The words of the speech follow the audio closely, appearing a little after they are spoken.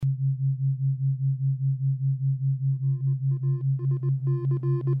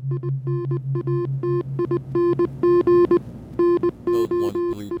Code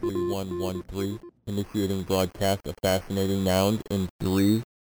 133113, initiating broadcast of Fascinating Nouns in 3,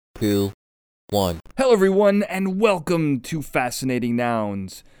 2, 1. Hello, everyone, and welcome to Fascinating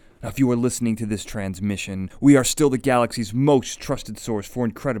Nouns. Now, if you are listening to this transmission, we are still the galaxy's most trusted source for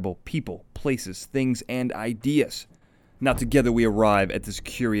incredible people, places, things, and ideas. Now, together we arrive at this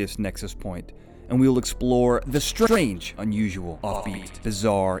curious nexus point, and we will explore the strange, unusual, offbeat,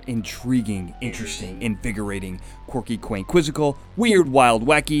 bizarre, intriguing, interesting, invigorating, quirky, quaint, quizzical, weird, wild,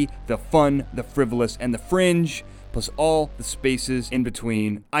 wacky, the fun, the frivolous, and the fringe, plus all the spaces in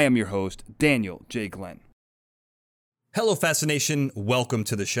between. I am your host, Daniel J. Glenn. Hello, Fascination. Welcome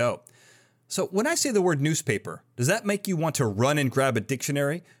to the show. So when I say the word newspaper, does that make you want to run and grab a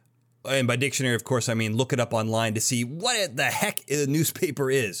dictionary? And by dictionary, of course, I mean look it up online to see what the heck a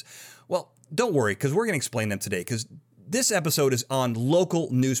newspaper is. Well, don't worry, because we're going to explain them today, because this episode is on local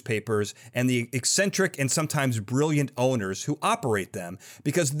newspapers and the eccentric and sometimes brilliant owners who operate them,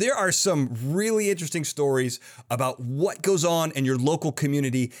 because there are some really interesting stories about what goes on in your local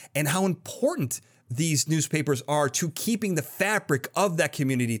community and how important these newspapers are to keeping the fabric of that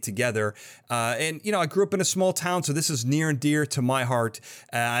community together. And, you know, I grew up in a small town, so this is near and dear to my heart.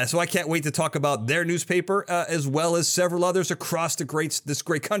 So I can't wait to talk about their newspaper, as well as several others across this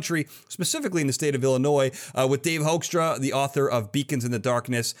great country, specifically in the state of Illinois, with Dave Hoekstra, the author of Beacons in the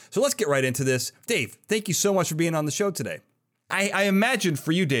Darkness. So let's get right into this. Dave, thank you so much for being on the show today. I imagine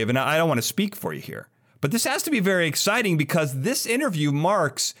for you, Dave, and I don't want to speak for you here, but this has to be very exciting because this interview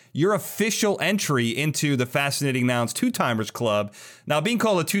marks your official entry into the Fascinating Nouns Two-Timers Club. Now, being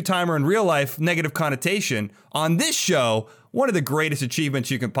called a two-timer in real life, negative connotation. On this show, one of the greatest achievements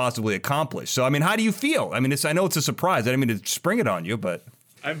you can possibly accomplish. So, I mean, how do you feel? I mean, I know it's a surprise. I didn't mean to spring it on you, but...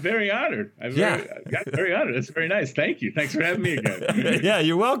 I'm very honored. I'm very honored. That's very nice. Thank you. Thanks for having me again. Yeah,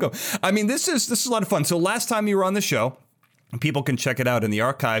 you're welcome. I mean, this is a lot of fun. So last time you were on the show, people can check it out in the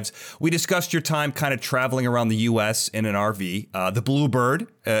archives, we discussed your time kind of traveling around the U.S. in an RV, the Bluebird,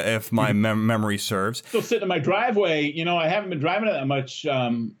 if my memory serves. Still sitting in my driveway. You know, I haven't been driving it that much.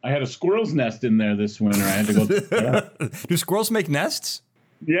 I had a squirrel's nest in there this winter. I had to go. Do squirrels make nests?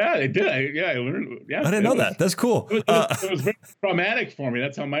 Yeah, they did. I learned. Yeah, I didn't know that. That's cool. It was very traumatic for me.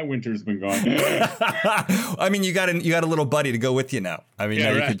 That's how my winter's been going. I mean, you got a little buddy to go with you now. I mean,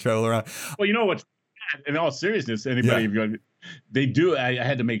 now you can travel around. Well, you know what's in all seriousness, anybody, they do. I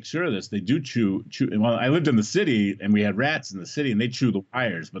had to make sure of this. They do chew. Well, I lived in the city, and we had rats in the city, and they chew the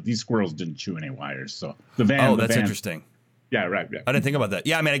wires, but these squirrels didn't chew any wires. So the van. Oh, that's interesting. Yeah, right. Yeah. I didn't think about that.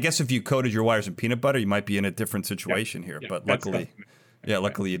 Yeah, I mean, I guess if you coated your wires in peanut butter, you might be in a different situation here. But luckily. Yeah,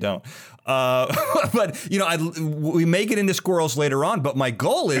 luckily you don't. But, you know, we may get into squirrels later on, but my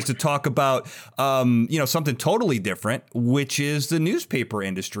goal is to talk about, something totally different, which is the newspaper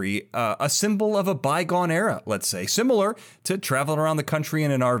industry, a symbol of a bygone era, let's say, similar to traveling around the country in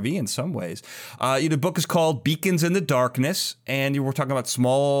an RV in some ways. The book is called Beacons in the Darkness, and we're talking about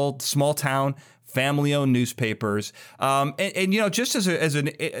small town, family-owned newspapers. And you know, just as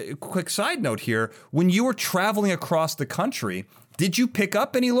a quick side note here, when you were traveling across the country, did you pick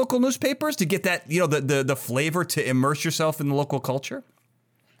up any local newspapers to get that, you know, the flavor to immerse yourself in the local culture?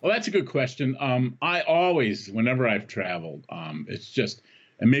 Well, that's a good question. I always, whenever I've traveled, it's just,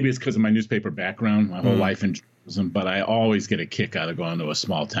 and maybe it's because of my newspaper background, my whole life in journalism, but I always get a kick out of going to a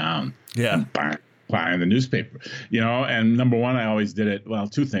small town. Yeah. And buying the newspaper, you know, and number one, I always did it. Well,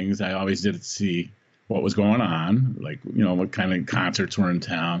 two things. I always did it to see what was going on, like, you know, what kind of concerts were in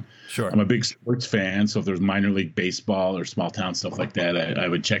town. Sure. I'm a big sports fan, so if there's minor league baseball or small town stuff like that, I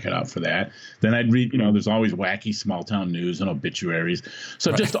would check it out for that. Then I'd read, you know, there's always wacky small town news and obituaries.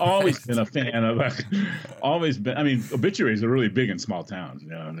 So I've just always been a fan of, I mean, obituaries are really big in small towns. You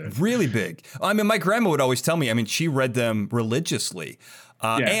know, really big. I mean, my grandma would always tell me, I mean, she read them religiously.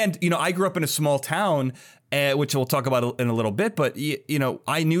 And, you know, I grew up in a small town, which we'll talk about in a little bit. But, you know,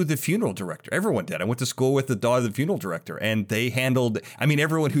 I knew the funeral director. Everyone did. I went to school with the daughter of the funeral director, and they handled, I mean,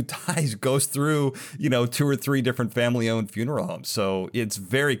 everyone who dies goes through, you know, 2 or 3 different family-owned funeral homes. So it's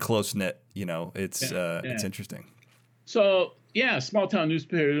very close-knit. You know, it's interesting. So, yeah, small town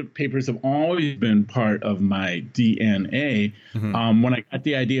newspapers have always been part of my DNA. Mm-hmm. When I got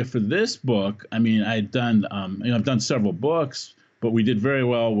the idea for this book, I mean, I've done several books, but we did very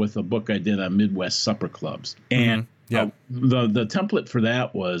well with a book I did on Midwest supper clubs. And the template for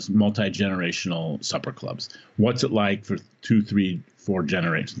that was multi-generational supper clubs. What's it like for 2, 3, 4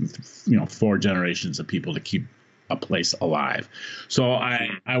 generations, 4 generations of people to keep a place alive? So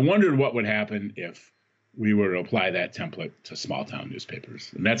I wondered what would happen if we were to apply that template to small town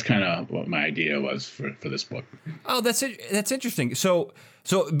newspapers. And that's kind of what my idea was for this book. Oh, that's interesting. So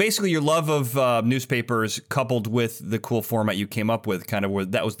basically your love of newspapers coupled with the cool format you came up with, kind of where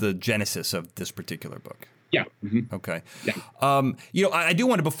that was the genesis of this particular book. Yeah. Mm-hmm. Okay. Yeah. I do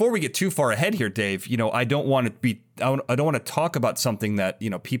want to, before we get too far ahead here, Dave, I don't want to talk about something that,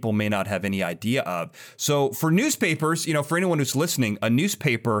 people may not have any idea of. So for newspapers, for anyone who's listening, a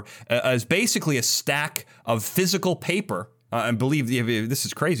newspaper is basically a stack of physical paper. I believe this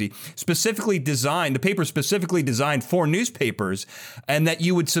is crazy. The paper specifically designed for newspapers, and that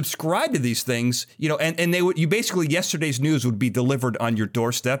you would subscribe to these things, and you basically, yesterday's news would be delivered on your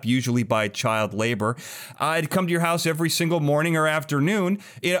doorstep, usually by child labor. It'd come to your house every single morning or afternoon,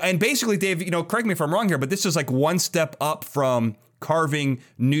 and basically, Dave, correct me if I'm wrong here, but this is like one step up from carving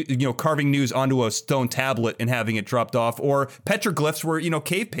news onto a stone tablet and having it dropped off, or petroglyphs were,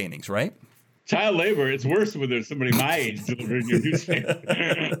 cave paintings, right? Child labor, it's worse when there's somebody my age delivering your newspaper.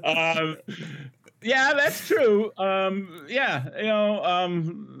 Yeah, that's true. Well,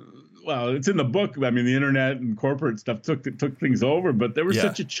 it's in the book. I mean, the internet and corporate stuff took things over, but there was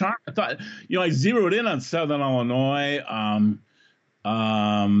such a charm. I thought, I zeroed in on Southern Illinois.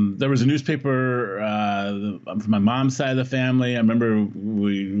 There was a newspaper from my mom's side of the family. I remember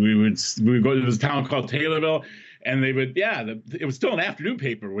we would go to this town called Taylorville. And they would, it was still an afternoon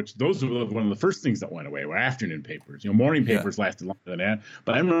paper, which those were one of the first things that went away were afternoon papers. Morning papers lasted longer than that.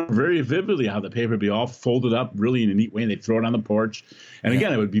 But I remember very vividly how the paper would be all folded up really in a neat way, and they'd throw it on the porch. And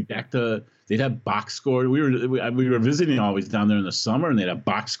again, it would be back to, they'd have box scores. We were visiting always down there in the summer, and they'd have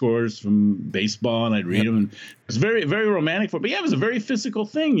box scores from baseball, and I'd read them. And it was very, very romantic. But it was a very physical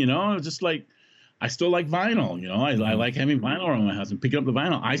thing, It was just like, I still like vinyl, I like having vinyl around my house and picking up the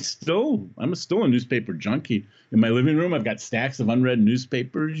vinyl. I'm still a newspaper junkie. In my living room, I've got stacks of unread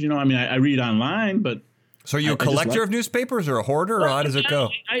newspapers. I read online, but. So are you a collector of newspapers or a hoarder, or how does it go?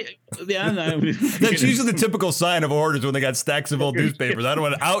 That's usually the typical sign of hoarders when they got stacks of old newspapers. I don't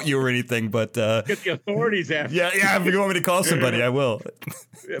want to out you or anything, but get the authorities after. Yeah. If you want me to call somebody, I will.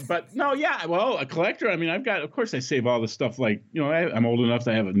 But no, well, a collector. I mean, of course, I save all the stuff. Like, I'm old enough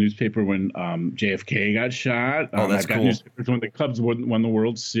to have a newspaper when JFK got shot. That's I've got cool. newspapers when the Cubs won the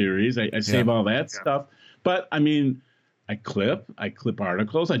World Series. I save all that stuff. But I mean, I clip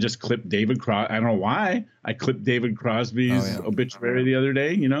articles. I just clipped David Crosby. I don't know why. I clipped David Crosby's obituary the other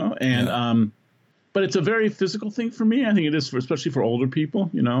day, and but it's a very physical thing for me. I think it is, especially for older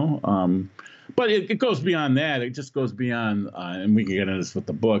people, But it goes beyond that. It just goes beyond, and we can get into this with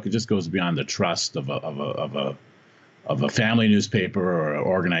the book. It just goes beyond the trust of a family newspaper or an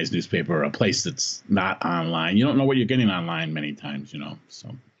organized newspaper or a place that's not online. You don't know what you're getting online many times,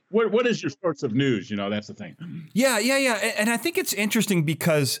 So. What is your source of news? That's the thing. Yeah. And I think it's interesting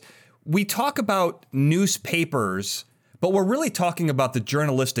because we talk about newspapers, but we're really talking about the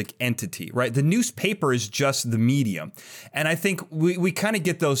journalistic entity, right? The newspaper is just the medium. And I think we kind of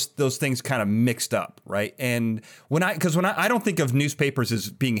get those things kind of mixed up, right? And when I don't think of newspapers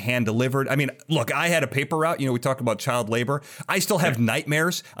as being hand delivered. I mean, look, I had a paper route, we talked about child labor. I still have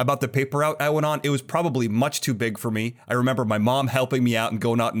nightmares about the paper route I went on. It was probably much too big for me. I remember my mom helping me out and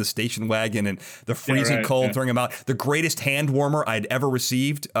going out in the station wagon and the freezing cold, throwing them out. The greatest hand warmer I'd ever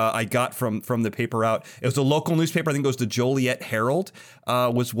received, I got from the paper route. It was a local newspaper. I think it was the Joliet Herald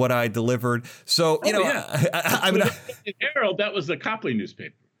was what I delivered. So, I mean, Herald, that was the Copley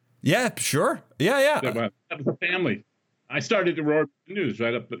newspaper. Yeah, sure. Yeah. That was a family. I started to roar news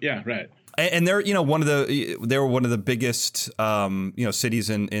right up. But yeah, right. And they're, they were one of the biggest, cities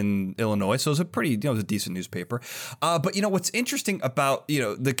in Illinois. So it was a pretty, it was a decent newspaper. But, what's interesting about,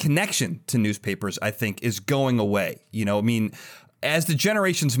 the connection to newspapers, I think, is going away. As the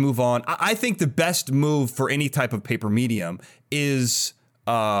generations move on, I think the best move for any type of paper medium is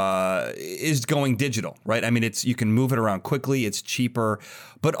going digital, right? I mean, you can move it around quickly, it's cheaper,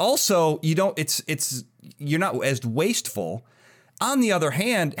 but also you're not as wasteful. On the other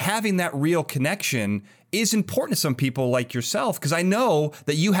hand, having that real connection is important to some people like yourself, because I know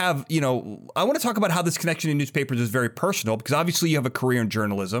that you have, I want to talk about how this connection to newspapers is very personal, because obviously you have a career in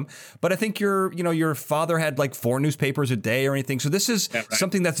journalism, but I think your father had like 4 newspapers a day or anything. So this is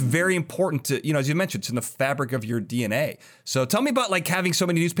something that's very important to, as you mentioned, it's in the fabric of your DNA. So tell me about like having so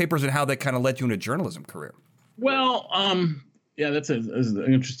many newspapers and how that kind of led you into a journalism career. Well, that's an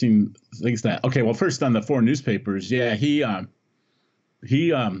interesting thing. Okay, well, first on the 4 newspapers, he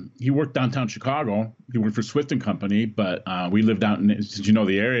worked downtown Chicago. He worked for Swift & Company, but we lived out in, since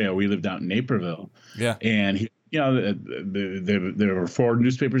the area, we lived out in Naperville. Yeah. And he there were 4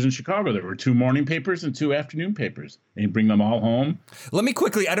 newspapers in Chicago. There were 2 morning papers and 2 afternoon papers. And you bring them all home. Let me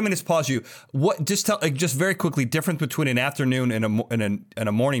quickly, I don't mean to pause you. What, just very quickly, difference between an afternoon and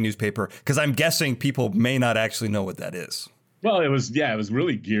a morning newspaper, because I'm guessing people may not actually know what that is. Well, it was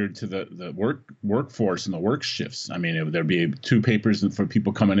really geared to the workforce and the work shifts. I mean, there'd be 2 papers for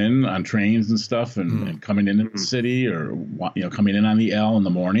people coming in on trains and stuff, and coming into the city, or coming in on the L in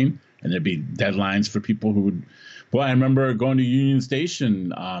the morning, and there'd be deadlines for people who would. Well, I remember going to Union Station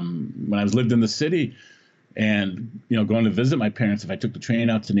when I lived in the city, and going to visit my parents. If I took the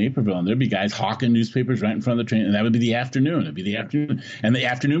train out to Naperville, and there'd be guys hawking newspapers right in front of the train, and that would be the afternoon. It'd be the afternoon, and the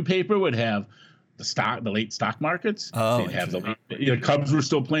afternoon paper would have the late stock markets. Oh, they'd have the Cubs were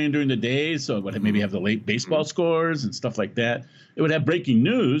still playing during the day, so it would maybe have the late baseball scores and stuff like that. It would have breaking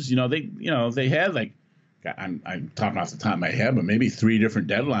news. They had like, I'm talking off the top of my head, but maybe 3 different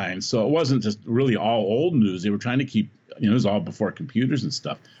deadlines. So it wasn't just really all old news. They were trying to keep, it was all before computers and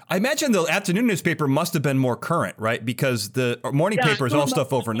stuff. I imagine the afternoon newspaper must have been more current, right? Because the morning paper is all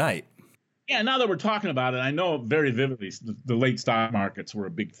stuff overnight. Yeah, now that we're talking about it, I know very vividly the late stock markets were a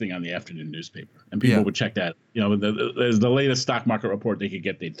big thing on the afternoon newspaper, and people would check that. As the latest stock market report they could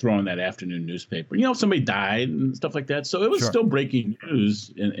get, they'd throw in that afternoon newspaper. Somebody died and stuff like that, so it was still breaking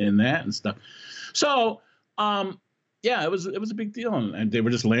news in that and stuff. So, it was a big deal, and they were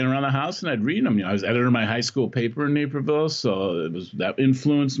just laying around the house, and I'd read them. I was editor of my high school paper in Naperville, so that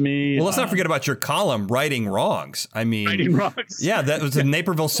influenced me. Well, let's not forget about your column, Righting Wrongs. I mean, Righting Wrongs. Yeah, that was a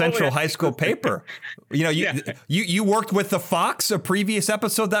Naperville Central high school paper. You worked with the Fox, a previous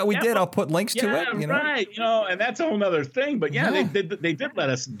episode that we did. I'll put links to it. Right. And that's a whole other thing. But they did let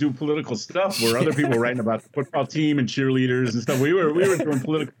us do political stuff where other people were writing about the football team and cheerleaders and stuff. We were doing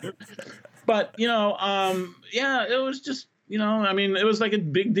political. But, it was just, it was like a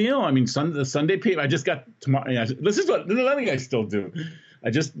big deal. I mean, the Sunday paper, I just got tomorrow. This is another thing I still do.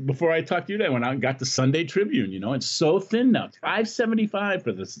 Before I talked to you, I went out and got the Sunday Tribune. It's so thin now. It's $5.75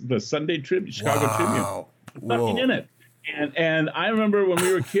 for the Sunday Tribune, Chicago Tribune. Nothing in it. And I remember when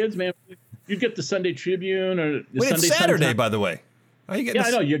we were kids, man, you'd get the Sunday Tribune or the Sunday it's Saturday, Sun-Time. By the way. I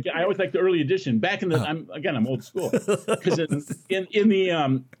know. I always like the early edition. Back in the, I'm old school, because in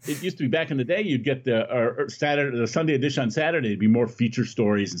the it used to be back in the day, you'd get the Sunday edition on Saturday. It'd be more feature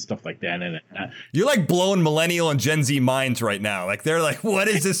stories and stuff like that in it. You're like blowing millennial and Gen Z minds right now. Like they're like, what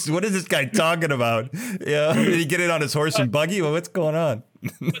is this? What is this guy talking about? Yeah, did he get it on his horse and buggy? Well, what's going on?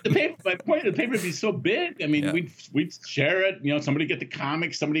 But my point, the paper would be so big. I mean, we'd share it. Somebody get the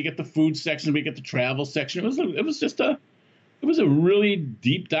comics, somebody get the food section, we get the travel section. It was a really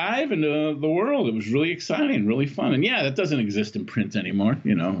deep dive into the world. It was really exciting, really fun. And that doesn't exist in print anymore.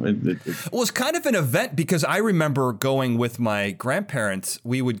 Well, it was kind of an event, because I remember going with my grandparents.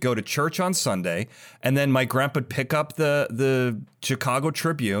 We would go to church on Sunday, and then my grandpa would pick up the Chicago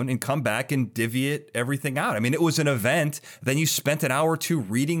Tribune and come back and divvy everything out. I mean, it was an event. Then you spent an hour or 2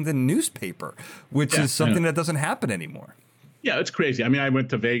 reading the newspaper, which is something that doesn't happen anymore. Yeah, it's crazy. I mean, I went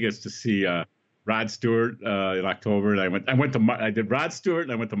to Vegas to see Rod Stewart in October, and I did Rod Stewart,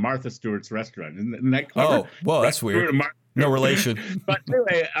 and I went to Martha Stewart's restaurant. Isn't that clever? Oh, well, that's weird. No relation. But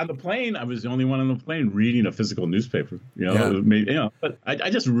anyway, on the plane, I was the only one on the plane reading a physical newspaper. But I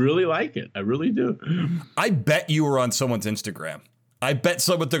just really like it. I really do. I bet you were on someone's Instagram. I bet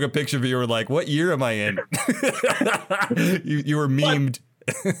someone took a picture of you and were like, "What year am I in?" you were memed.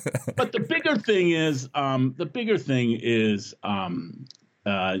 But the bigger thing is, I'm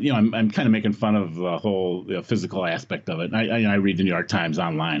kind of making fun of the whole physical aspect of it. I read the New York Times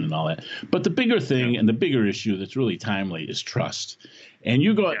online and all that. But the bigger thing and the bigger issue that's really timely is trust. And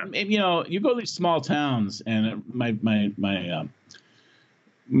you go, you go to these small towns, and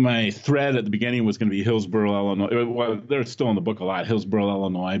my thread at the beginning was going to be Hillsborough, Illinois. Well, they're still in the book a lot, Hillsborough,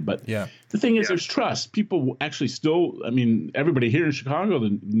 Illinois. But the thing is, there's trust. People actually still, everybody here in Chicago,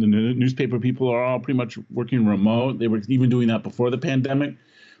 the newspaper people are all pretty much working remote. They were even doing that before the pandemic.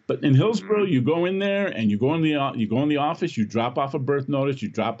 But in Hillsborough, you go in there and you go in the office, you drop off a birth notice, you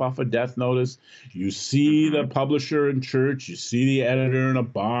drop off a death notice, you see the publisher in church, you see the editor in a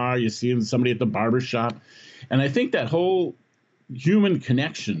bar, you see somebody at the barber shop. And I think that whole human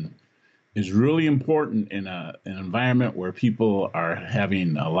connection is really important in an environment where people are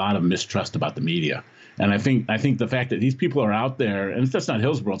having a lot of mistrust about the media. And I think the fact that these people are out there, and it's just not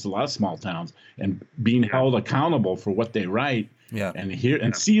Hillsborough, it's a lot of small towns, and being held accountable for what they write and hear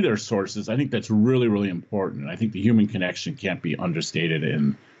and see their sources, I think that's really, really important. And I think the human connection can't be understated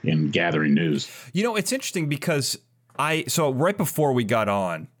in gathering news. It's interesting because so right before we got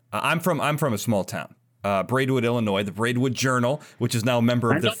on, I'm from a small town. Braidwood, Illinois, the Braidwood Journal, which is now a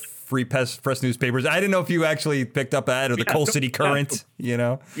member of the free press newspapers. I didn't know if you actually picked up that or the Coal City Current, you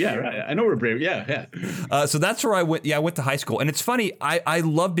know? Yeah, right. I know we're brave. Yeah. So that's where I went. Yeah, I went to high school. And it's funny, I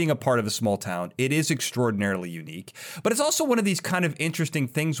love being a part of a small town. It is extraordinarily unique. But it's also one of these kind of interesting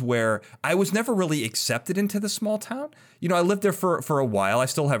things where I was never really accepted into the small town. You know, I lived there for a while. I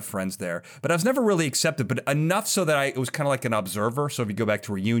still have friends there. But I was never really accepted, but enough so that it was kind of like an observer. So if you go back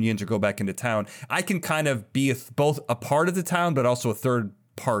to reunions or go back into town, I can kind of be both a part of the town, but also a third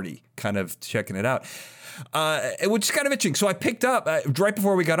party kind of checking it out. Which is kind of interesting. So I picked up, right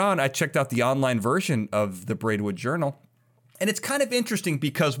before we got on, I checked out the online version of the Braidwood Journal. And it's kind of interesting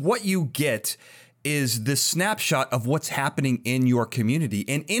because what you get is this snapshot of what's happening in your community.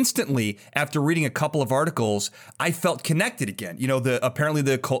 And instantly, after reading a couple of articles, I felt connected again. You know, apparently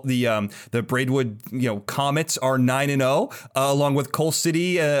the Braidwood, Comets are 9-0, along with Coal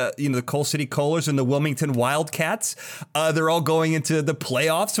City, the Coal City Kohlers and the Wilmington Wildcats. They're all going into the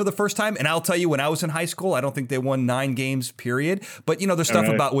playoffs for the first time. And I'll tell you, when I was in high school, I don't think they won 9 games, period. But, there's stuff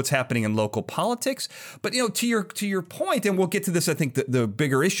about what's happening in local politics. But, to your point, and we'll get to this, I think the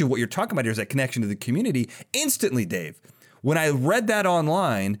bigger issue, what you're talking about here is that connection to the community. Instantly, Dave, when I read that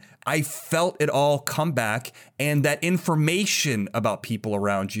online, I felt it all come back, and that information about people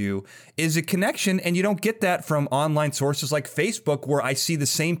around you is a connection, and you don't get that from online sources like Facebook, where I see the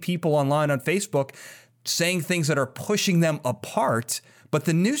same people online on Facebook saying things that are pushing them apart, but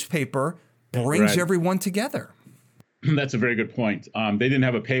the newspaper brings everyone together. That's a very good point. They didn't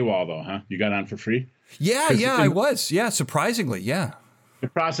have a paywall, though, huh? You got on for free? Yeah, I was. Yeah, surprisingly, yeah. The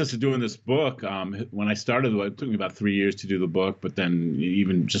process of doing this book, when I started, it took me about 3 years to do the book, but then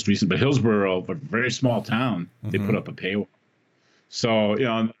even just recently, but Hillsborough, a very small town, they put up a paywall. So,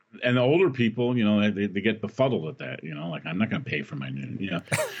 and the older people, they get befuddled at that, like, I'm not going to pay for my news.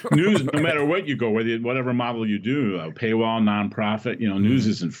 News, no matter what you go with, whatever model you do, paywall, nonprofit, news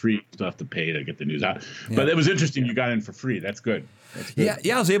isn't free. You still have to pay to get the news out. Yeah. But it was interesting. You got in for free. That's good. Yeah,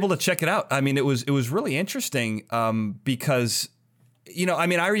 I was able to check it out. I mean, it was really interesting because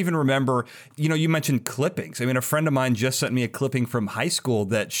I even remember, you mentioned clippings. I mean, a friend of mine just sent me a clipping from high school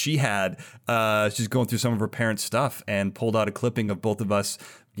that she had. She's going through some of her parents' stuff and pulled out a clipping of both of us,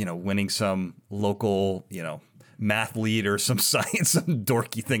 winning some local, math lead or some science, some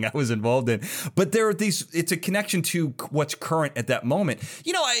dorky thing I was involved in. But there are it's a connection to what's current at that moment.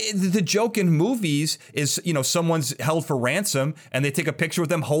 The joke in movies is, someone's held for ransom and they take a picture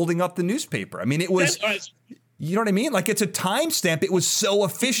with them holding up the newspaper. I mean, it was... You know what I mean? Like, it's a timestamp. It was so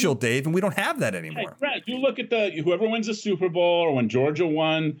official, Dave, and we don't have that anymore. Right. You look at whoever wins the Super Bowl, or when Georgia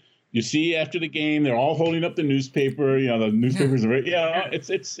won, you see after the game, they're all holding up the newspaper. The newspapers are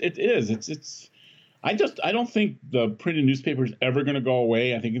it is. I don't think the printed newspaper is ever going to go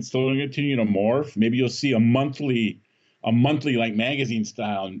away. I think it's still going to continue to morph. Maybe you'll see a monthly like magazine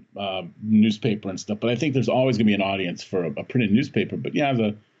style newspaper and stuff. But I think there's always going to be an audience for a printed newspaper. But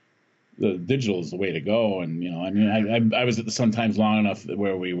the digital is the way to go. And, I was at the Sun-Times long enough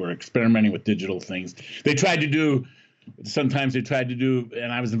where we were experimenting with digital things. Sometimes they tried to do,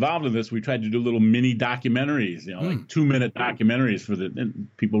 and I was involved in this, we tried to do little mini documentaries, like 2-minute documentaries and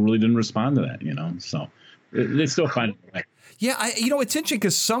people really didn't respond to that, so they still find it. Yeah, it's interesting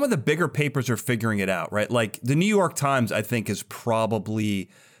because some of the bigger papers are figuring it out, right? Like the New York Times, I think, is probably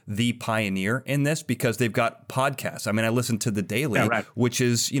the pioneer in this because they've got podcasts. I mean, I listen to The Daily, which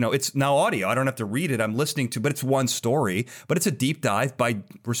is, it's now audio. I don't have to read it. I'm listening to, but it's one story, but it's a deep dive by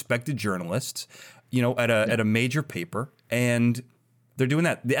respected journalists, at a major paper. And they're doing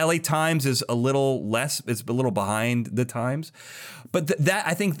that. The LA Times is a little less, it's a little behind the Times. But that,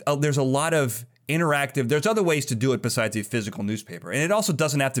 I think there's a lot of interactive, there's other ways to do it besides a physical newspaper. And it also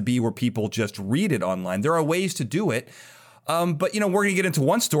doesn't have to be where people just read it online. There are ways to do it. But we're going to get into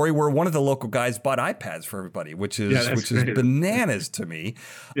one story where one of the local guys bought iPads for everybody, which is bananas to me.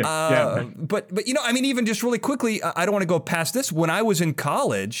 But even just really quickly, I don't want to go past this. When I was in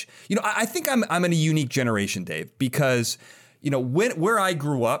college, I think I'm in a unique generation, Dave, because where I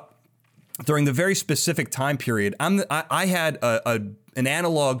grew up during the very specific time period, I had an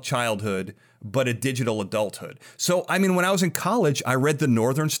analog childhood, but a digital adulthood. So, when I was in college, I read the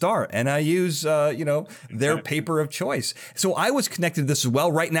Northern Star, and I use, their paper of choice. So I was connected to this as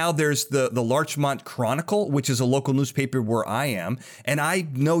well. Right now, there's the Larchmont Chronicle, which is a local newspaper where I am, and I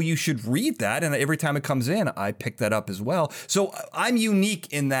know you should read that, and every time it comes in, I pick that up as well. So I'm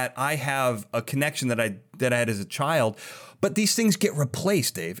unique in that I have a connection that I had as a child. But these things get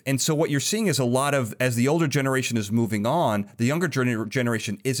replaced, Dave. And so what you're seeing is a lot of, as the older generation is moving on, the younger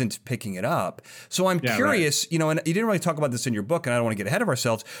generation isn't picking it up. So I'm curious, and you didn't really talk about this in your book, and I don't want to get ahead of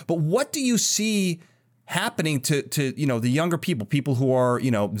ourselves, but what do you see happening to the younger people who are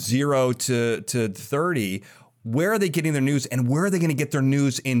 0 to 30? Where are they getting their news, and where are they going to get their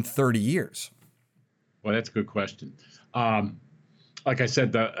news in 30 years? Well, that's a good question. Like I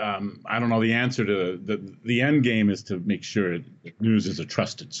said, I don't know the answer to the end game is to make sure news is a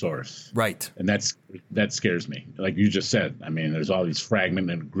trusted source. Right. And that scares me. Like you just said, I mean, there's all these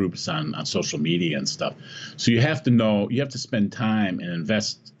fragmented groups on social media and stuff. So you have to spend time and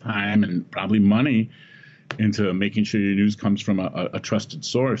invest time and probably money into making sure your news comes from a trusted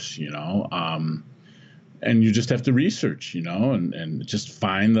source, and you just have to research, and just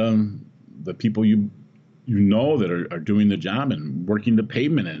find the people that are doing the job and working the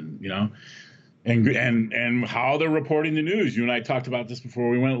pavement and how they're reporting the news. You and I talked about this before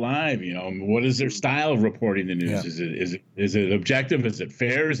we went live. What is their style of reporting the news? Yeah. Is it objective? Is it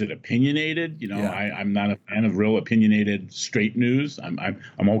fair? Is it opinionated? I'm not a fan of real opinionated straight news.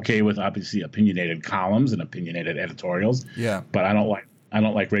 I'm okay with obviously opinionated columns and opinionated editorials. Yeah. But I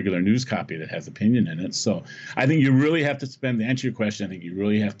don't like regular news copy that has opinion in it. So I think you really have to to answer your question, I think you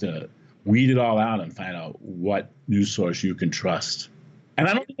really have to weed it all out and find out what news source you can trust. And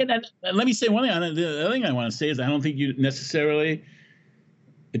I don't think let me say one thing. The other thing I want to say is I don't think you necessarily,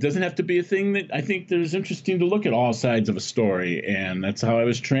 it doesn't have to be a thing that I think there's interesting to look at all sides of a story. And that's how I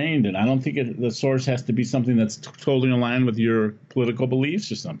was trained. And I don't think the source has to be something that's totally aligned with your political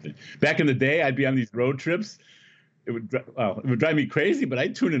beliefs or something. Back in the day, I'd be on these road trips. It would drive me crazy, but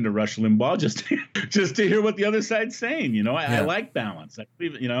I'd tune into Rush Limbaugh just to hear what the other side's saying. I like balance. I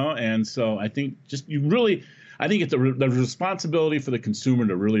believe, and so I think I think it's the responsibility for the consumer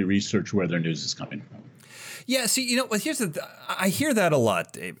to really research where their news is coming from. Yeah, see, I hear that a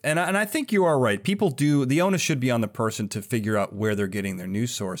lot, Dave, and I think you are right. The onus should be on the person to figure out where they're getting their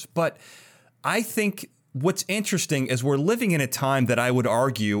news source. But I think what's interesting is we're living in a time that I would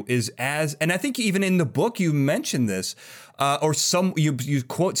argue and I think even in the book you mentioned this, or you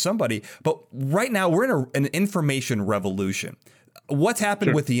quote somebody, but right now we're in an information revolution. What's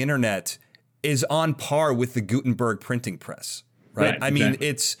happened with the internet is on par with the Gutenberg printing press, right? I mean,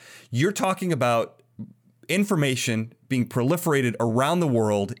 you're talking about information being proliferated around the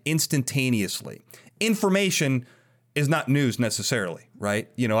world instantaneously. Information is not news necessarily, right?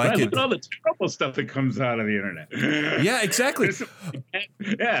 Look at all the terrible stuff that comes out of the internet. Yeah, exactly.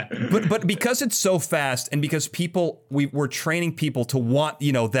 Yeah. But because it's so fast, and because we're training people to want,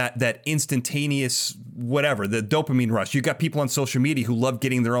 that instantaneous whatever, the dopamine rush. You got people on social media who love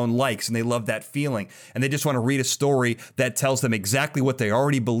getting their own likes, and they love that feeling, and they just want to read a story that tells them exactly what they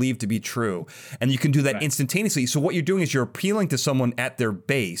already believe to be true. And you can do that instantaneously. So what you're doing is you're appealing to someone at their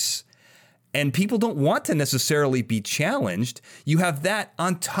base. And people don't want to necessarily be challenged. You have that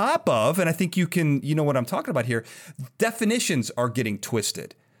on top of, and I think you know what I'm talking about here, definitions are getting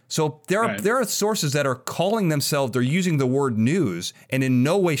twisted. So there are sources that are calling themselves, they're using the word news, and in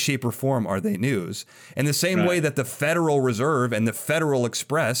no way, shape, or form are they news. In the same way that the Federal Reserve and the Federal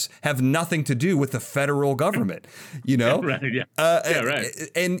Express have nothing to do with the federal government,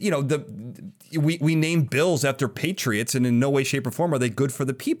 And we name bills after patriots, and in no way, shape, or form are they good for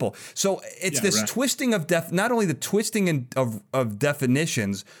the people. So it's twisting of not only the twisting of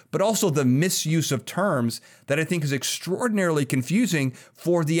definitions, but also the misuse of terms that I think is extraordinarily confusing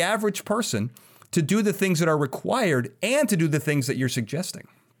for the average person to do the things that are required and to do the things that you're suggesting.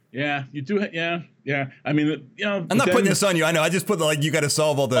 Yeah, you do. Yeah. I mean, I'm not putting this on you. I know. I just put you got to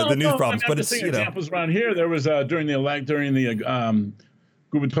solve all the news problems. But it's examples around here. There was during the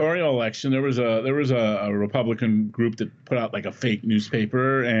gubernatorial election, there was a Republican group that put out like a fake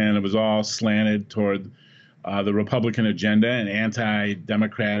newspaper, and it was all slanted toward the Republican agenda and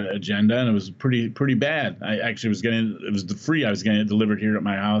anti-Democrat agenda, and it was pretty bad. I actually was getting it delivered here at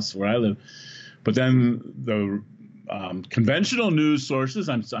my house where I live. But then the conventional news sources,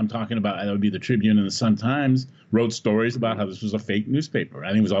 I'm talking about, that would be the Tribune and the Sun-Times, wrote stories about how this was a fake newspaper. I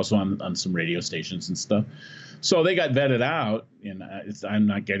think it was also on some radio stations and stuff. So they got vetted out, and I'm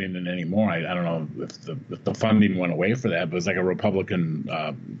not getting it anymore. I don't know if the funding went away for that, but it was like a Republican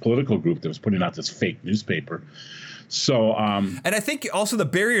political group that was putting out this fake newspaper. So, and I think also the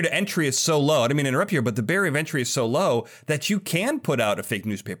barrier to entry is so low. I don't mean to interrupt here, but the barrier of entry is so low that you can put out a fake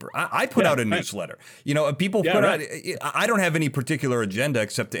newspaper. I put out a newsletter. People put out. I don't have any particular agenda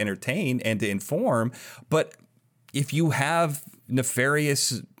except to entertain and to inform. But if you have a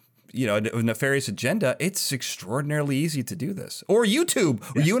nefarious agenda, it's extraordinarily easy to do this. Or YouTube.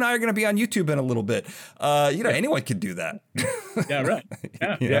 Yeah. You and I are going to be on YouTube in a little bit. Anyone could do that. Yeah, right.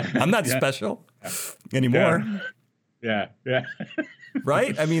 Yeah. I'm not special anymore. Yeah.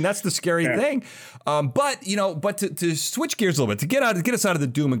 right? I mean, that's the scary thing. But to switch gears a little bit, to get us out of the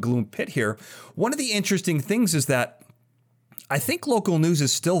doom and gloom pit here, one of the interesting things is that I think local news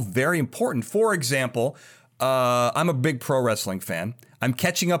is still very important. For example, I'm a big pro wrestling fan. I'm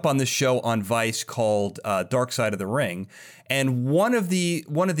catching up on this show on Vice called Dark Side of the Ring, and one of the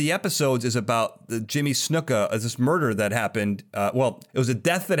episodes is about the Jimmy Snuka, this murder that happened. It was a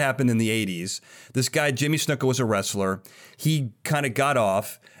death that happened in the 80s. This guy Jimmy Snuka was a wrestler. He kind of got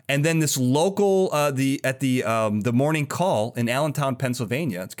off, and then this local the Morning Call in Allentown,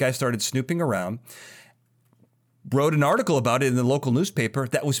 Pennsylvania, this guy started snooping around, wrote an article about it in the local newspaper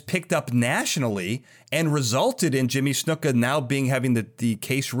that was picked up nationally and resulted in Jimmy Snuka now having the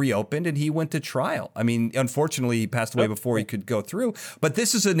case reopened, and he went to trial. I mean, unfortunately, he passed away before he could go through. But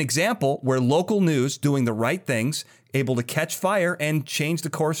this is an example where local news doing the right things, able to catch fire and change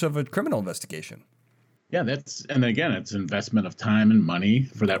the course of a criminal investigation. Yeah, and again, it's investment of time and money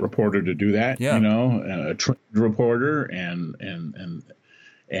for that reporter to do that. Yeah. A trained reporter and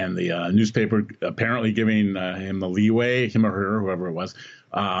the newspaper apparently giving him the leeway, him or her, whoever it was,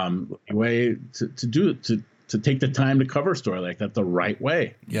 leeway to take the time to cover a story like that the right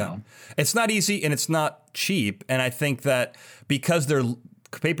way. Yeah, it's not easy and it's not cheap, and I think that because their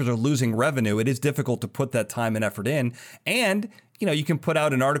papers are losing revenue, it is difficult to put that time and effort in. And you can put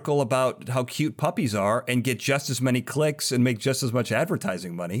out an article about how cute puppies are and get just as many clicks and make just as much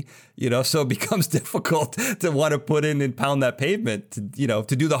advertising money, so it becomes difficult to want to put in and pound that pavement to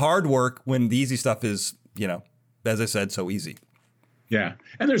do the hard work when the easy stuff is, as I said, so easy. Yeah.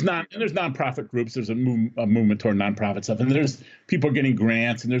 And there's nonprofit groups. There's a movement toward nonprofit stuff, and there's people getting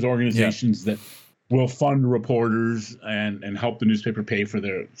grants, and there's organizations that will fund reporters and help the newspaper pay for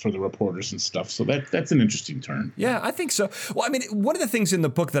the reporters and stuff. So that's an interesting turn. Yeah, I think so. Well, I mean, one of the things in the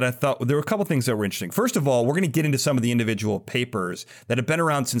book that I thought, there were a couple things that were interesting. First of all, we're going to get into some of the individual papers that have been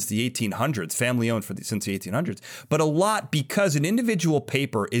around since the 1800s, family owned since the 1800s, but a lot because an individual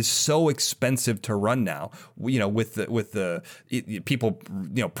paper is so expensive to run now. With the people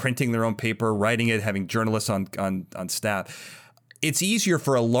printing their own paper, writing it, having journalists on staff. It's easier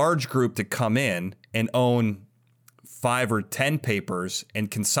for a large group to come in and own 5 or 10 papers and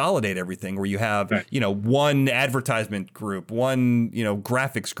consolidate everything, where you have, one advertisement group, one,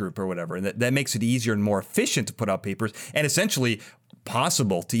 graphics group or whatever. And that makes it easier and more efficient to put out papers, and essentially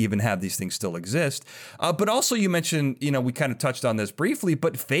possible to even have these things still exist. But also you mentioned, we kind of touched on this briefly,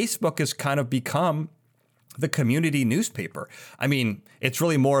 but Facebook has kind of become the community newspaper. I mean, it's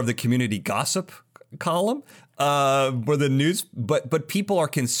really more of the community gossip column for the news, but people are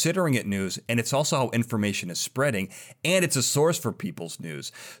considering it news, and it's also how information is spreading, and it's a source for people's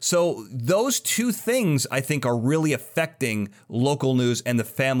news. So those two things, I think, are really affecting local news and the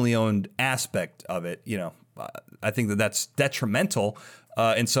family-owned aspect of it. I think that's detrimental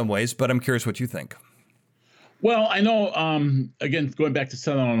in some ways, but I'm curious what you think. Well, I know, again, going back to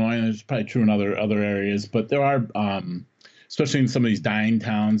Southern Illinois, and it's probably true in other areas, but there are, especially in some of these dying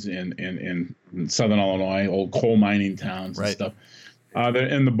towns in Southern Illinois, old coal mining towns and stuff.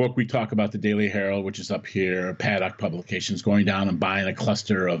 In the book, we talk about the Daily Herald, which is up here, Paddock Publications, going down and buying a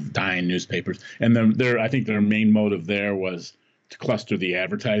cluster of dying newspapers. And I think their main motive there was to cluster the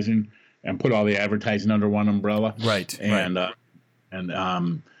advertising and put all the advertising under one umbrella. Right. And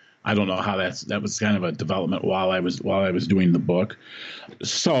I don't know how that was kind of a development while I was doing the book.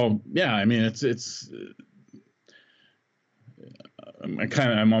 So yeah, I mean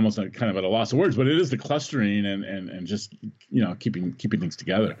I'm almost kind of at a loss of words, but it is the clustering and just keeping things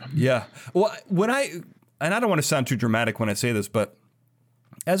together. Yeah. Well, I don't want to sound too dramatic when I say this, but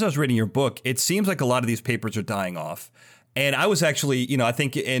as I was reading your book, it seems like a lot of these papers are dying off. And I was actually, I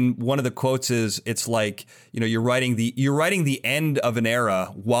think in one of the quotes is, it's like, you're writing the end of an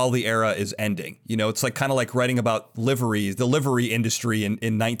era while the era is ending. It's like kind of like writing about liveries, the livery industry in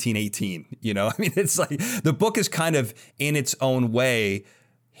 1918. I mean, it's like the book is kind of in its own way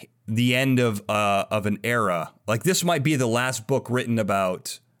the end of an era. Like this might be the last book written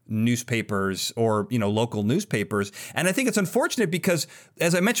about newspapers or local newspapers, and I think it's unfortunate because,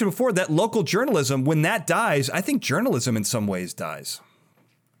 as I mentioned before, that local journalism, when that dies, I think journalism in some ways dies.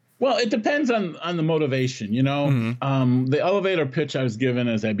 Well, it depends on the motivation. Mm-hmm. The elevator pitch I was given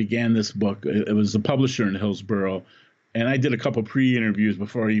as I began this book, it was a publisher in Hillsborough, and I did a couple pre-interviews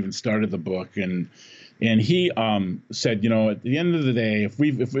before I even started the book, and he said, at the end of the day, if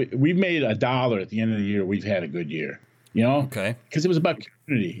we've made $1 at the end of the year, we've had a good year. Okay. Because it was about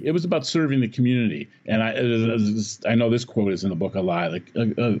community. It was about serving the community. And I know this quote is in the book a lot. Like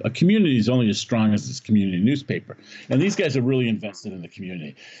a community is only as strong as its community newspaper. And these guys are really invested in the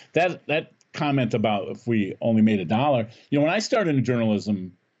community. That comment about if we only made $1. When I started in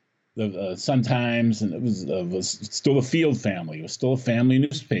journalism, the Sun Times, and it was still a Field family. It was still a family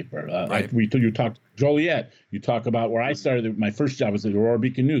newspaper. Right. You talked Joliet. You talk about where I started. My first job was at the Aurora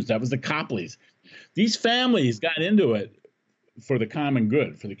Beacon News. That was the Copleys. These families got into it for the common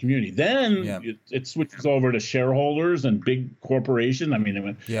good, for the community. Then it switches over to shareholders and big corporations. I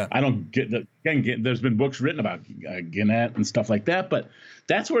mean, I don't get that. Again, there's been books written about Gannett and stuff like that, but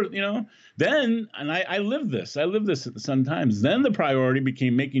that's where, then, and I lived this at the Sun Times. Then the priority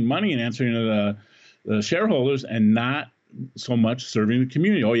became making money and answering to the shareholders and not so much serving the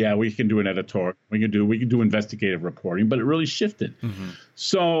community. Oh yeah, we can do an editorial. We can do investigative reporting, but it really shifted. Mm-hmm.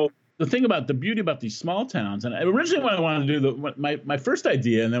 So the beauty about these small towns, and originally what I wanted to do, my first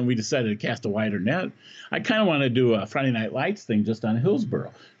idea, and then we decided to cast a wider net, I kind of wanted to do a Friday Night Lights thing just on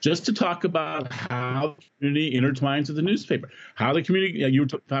Hillsborough, just to talk about how the community intertwines with the newspaper, how the community, you were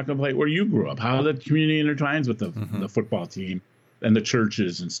talking about where you grew up, how the community intertwines with the football team and the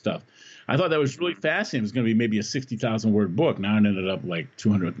churches and stuff. I thought that was really fascinating. It was going to be maybe a 60,000 word book. Now it ended up like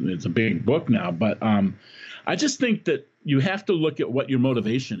 200. It's a big book now, but I just think that you have to look at what your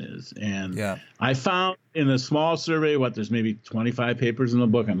motivation is. And I found in a small survey, there's maybe 25 papers in the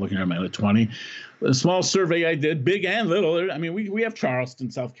book. I'm looking at my 20. A small survey I did, big and little. I mean, we have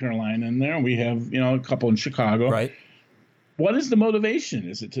Charleston, South Carolina in there. And we have, a couple in Chicago. Right. What is the motivation?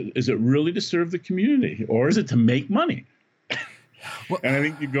 Is it really to serve the community, or is it to make money? Well, and I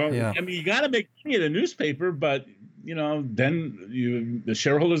think you got to make money at a newspaper, but then the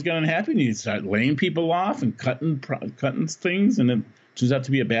shareholders get unhappy and you start laying people off and cutting things, and it turns out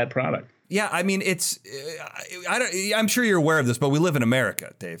to be a bad product. Yeah, I mean, I'm sure you're aware of this, but we live in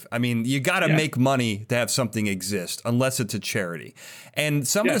America, Dave. I mean, you got to make money to have something exist, unless it's a charity. And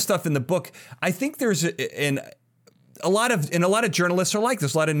some of the stuff in the book, I think there's a lot of journalists are like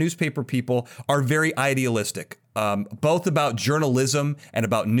this. A lot of newspaper people are very idealistic, both about journalism and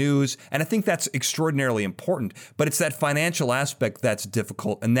about news. And I think that's extraordinarily important. But it's that financial aspect that's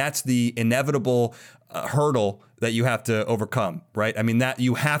difficult. And that's the inevitable hurdle that you have to overcome, right? I mean, that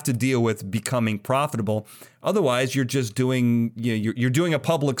you have to deal with becoming profitable. Otherwise, you're just doing, you're doing a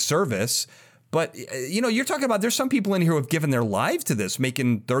public service. But, you're talking about, there's some people in here who have given their lives to this,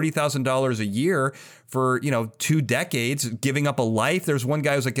 making $30,000 a year for, 2 decades, giving up a life. There's one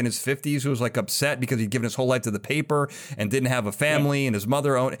guy who's like in his 50s who was like upset because he'd given his whole life to the paper and didn't have a family and his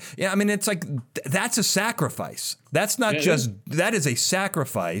mother owned it. Yeah, I mean, it's like, that's a sacrifice. That's not that is a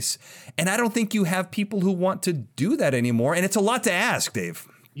sacrifice. And I don't think you have people who want to do that anymore. And it's a lot to ask, Dave.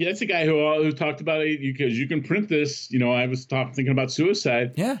 Yeah, that's a guy who talked about it because you can print this. I was thinking about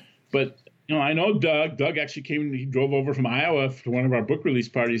suicide. Yeah. But I know Doug. Doug actually he drove over from Iowa for one of our book release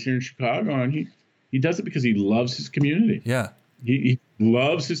parties here in Chicago, and he does it because he loves his community. Yeah. He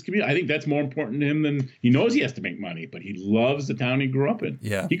loves his community. I think that's more important to him than he knows he has to make money, but he loves the town he grew up in.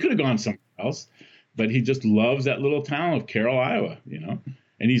 Yeah. He could have gone somewhere else, but he just loves that little town of Carroll, Iowa, and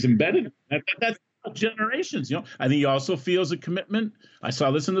he's embedded. That's generations, I think he also feels a commitment. I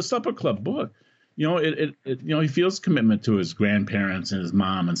saw this in the Supper Club book. He feels commitment to his grandparents and his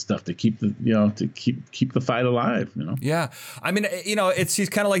mom and stuff to keep keep the fight alive. Yeah, I mean, he's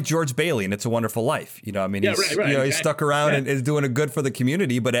kind of like George Bailey and It's a Wonderful Life. I mean, he's stuck around and is doing a good for the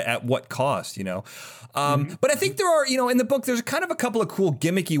community, but at what cost? But I think there are, in the book, there's kind of a couple of cool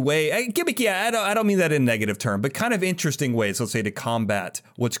gimmicky I don't mean that in a negative term, but kind of interesting ways, let's say, to combat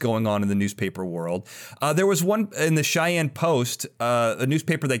what's going on in the newspaper world. There was one in the Cheyenne Post, a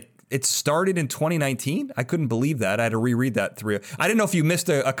newspaper that. It started in 2019. I couldn't believe that. I had to reread that through. I didn't know if you missed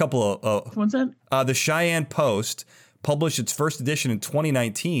a couple of. What's that? The Cheyenne Post published its first edition in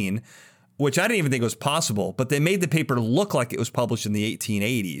 2019, which I didn't even think was possible. But they made the paper look like it was published in the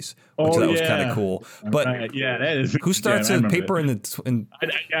 1880s, which was kind of cool. But that is. Who starts a paper in the?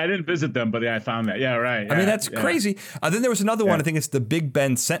 I didn't visit them, but I found that. Yeah, right. Yeah, I mean, that's crazy. Then there was another one. I think it's the Big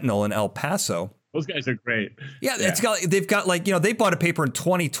Bend Sentinel in El Paso. Those guys are great. Yeah, they've got they bought a paper in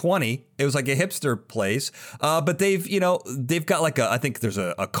 2020. It was like a hipster place, but they've got I think there's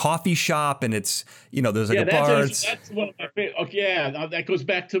a coffee shop and it's there's like a bar. That's one of my favorite. Okay, that goes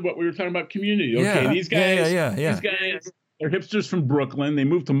back to what we were talking about community. Okay, these guys, these guys. They're hipsters from Brooklyn. They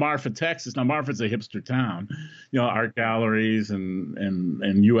moved to Marfa, Texas. Now Marfa's a hipster town, art galleries and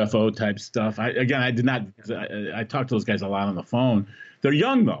UFO type stuff. I talked to those guys a lot on the phone. They're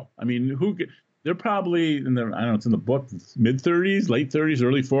young though. I mean, they're probably in their, I don't know, it's in the book, mid 30s, late 30s,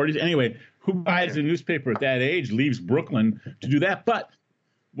 early 40s. Anyway, who buys a newspaper at that age, leaves Brooklyn to do that? But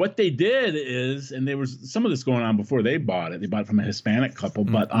what they did is, and there was some of this going on before they bought it. They bought it from a Hispanic couple,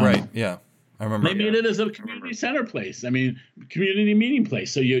 but right, yeah. I remember. They made it as a community center place. I mean, community meeting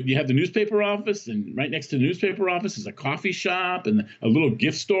place. So you have the newspaper office, and right next to the newspaper office is a coffee shop and a little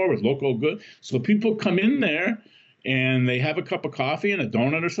gift store with local goods. So people come in there and they have a cup of coffee and a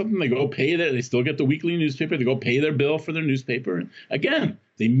donut or something. They go pay their. They still get the weekly newspaper. They go pay their bill for their newspaper. And again,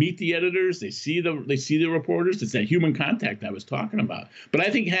 they meet the editors. They see the reporters. It's that human contact I was talking about. But I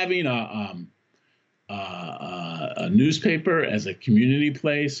think having a newspaper as a community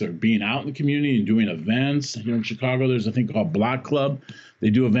place, or being out in the community and doing events. Here in Chicago, there's a thing called Block Club. They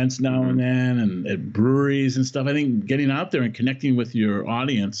do events now and then, and at breweries and stuff. I think getting out there and connecting with your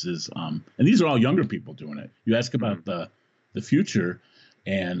audience is, and these are all younger people doing it. You ask about the future,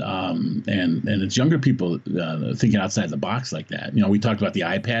 and it's younger people thinking outside the box like that. We talked about the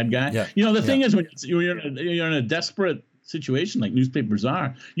iPad guy. Yeah. The thing is, when you're in a desperate situation like newspapers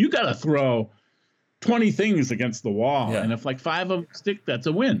are, you got to throw 20 things against the wall, and if like 5 of them stick, that's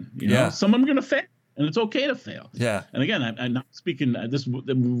a win. Some of them are going to fail, and it's okay to fail. And again, I'm not speaking this.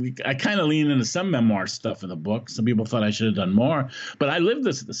 I kind of lean into some memoir stuff in the book. Some people thought I should have done more, but I lived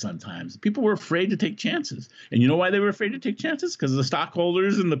this at the Sun Times. People were afraid to take chances, and you know why they were afraid to take chances? Because of the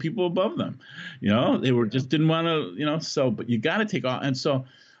stockholders and the people above them. They were just didn't want to. So, but you got to take off, and so.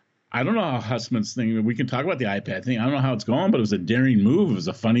 I don't know how Hussman's thing. We can talk about the iPad thing. I don't know how it's going, but it was a daring move. It was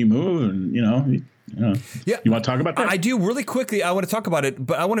a funny move, and you want to talk about that? I do really quickly. I want to talk about it,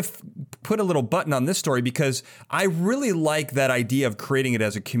 but I want to put a little button on this story because I really like that idea of creating it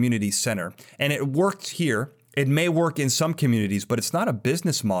as a community center, and it worked here. It may work in some communities, but it's not a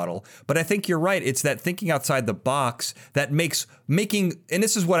business model. But I think you're right. It's that thinking outside the box that making, and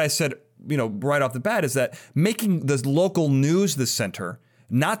this is what I said, right off the bat, is that making the local news the center.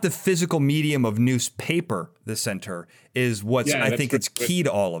 Not the physical medium of newspaper, the center, is what's, I think it's key to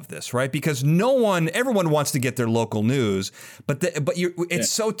all of this, right? Because everyone wants to get their local news, but it's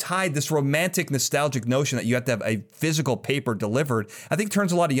so tied, this romantic, nostalgic notion that you have to have a physical paper delivered, I think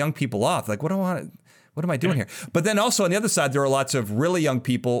turns a lot of young people off. Like, what am I doing here? But then also on the other side, there are lots of really young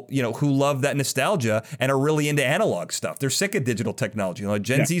people, who love that nostalgia and are really into analog stuff. They're sick of digital technology.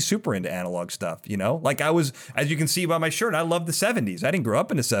 Gen Z super into analog stuff, Like I was, as you can see by my shirt, I love the 70s. I didn't grow up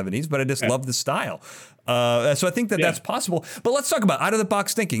in the 70s, but I just love the style. So I think that's possible. But let's talk about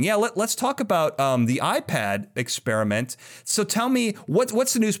out-of-the-box thinking. Let's talk about the iPad experiment. So tell me,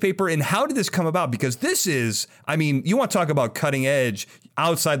 what's the newspaper and how did this come about? Because this is, you want to talk about cutting edge,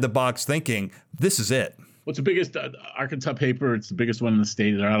 outside-the-box thinking. This is it. Well, it's the biggest Arkansas paper. It's the biggest one in the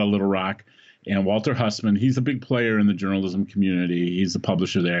state. They're out of Little Rock. And Walter Hussman, he's a big player in the journalism community. He's the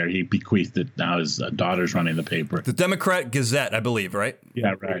publisher there. He bequeathed it. Now his daughter's running the paper. The Democrat Gazette, I believe, right?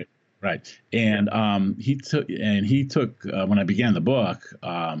 Yeah, right. Right. And he took when I began the book,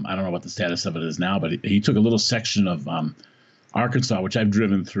 I don't know what the status of it is now, but he took a little section of Arkansas, which I've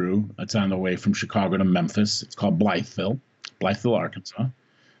driven through. It's on the way from Chicago to Memphis. It's called Blytheville, Arkansas.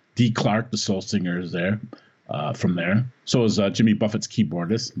 Dee Clark, the soul singer, is there from there. So is Jimmy Buffett's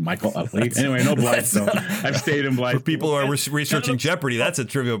keyboardist, Michael Utley. Anyway, I know Blytheville. I've stayed in Blytheville. For people who are researching Jeopardy, that's a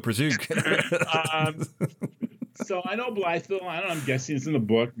Trivial Pursuit. So I know Blytheville. I'm guessing it's in the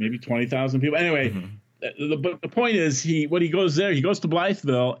book, maybe 20,000 people. Anyway, the point is he goes there. He goes to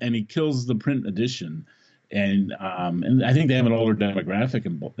Blytheville and he kills the print edition. And I think they have an older demographic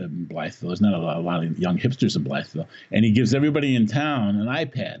in Blytheville. There's not a lot of young hipsters in Blytheville. And he gives everybody in town an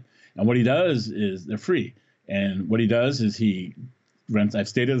iPad. And what he does is they're free. And what he does is I've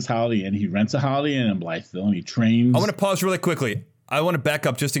stayed at this Holiday Inn. He rents a Holiday Inn in Blytheville and he trains. I want to pause really quickly. I want to back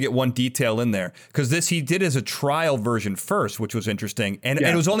up just to get one detail in there because he did as a trial version first, which was interesting. And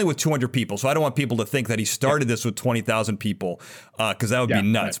it was only with 200 people. So I don't want people to think that he started this with 20,000 people because that would be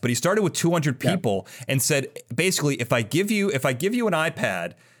nuts. Right. But he started with 200 people and said, basically, if I give you an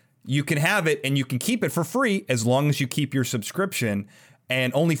iPad, you can have it and you can keep it for free as long as you keep your subscription.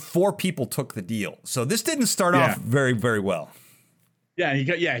 And only 4 people took the deal. So this didn't start off very, very well. Yeah,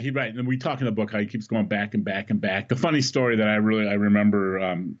 he's right. And we talk in the book how he keeps going back and back and back. The funny story that I remember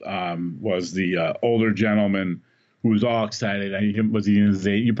was the older gentleman who was all excited. Was he in his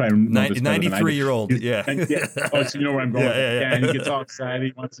age? You probably know this 93-year-old. Yeah. Oh, so you know where I'm going. Yeah. And he gets all excited.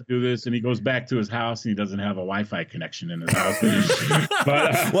 He wants to do this, and he goes back to his house, and he doesn't have a Wi-Fi connection in his house.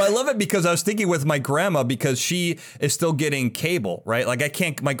 Well, I love it because I was thinking with my grandma because she is still getting cable, right?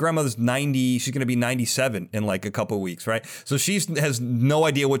 Like my grandmother's 90. She's going to be 97 in like a couple of weeks, right? So she has no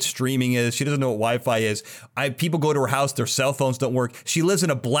idea what streaming is. She doesn't know what Wi-Fi is. People go to her house, their cell phones don't work. She lives in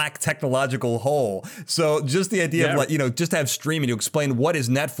a black technological hole. So just the idea of just have streaming to explain what is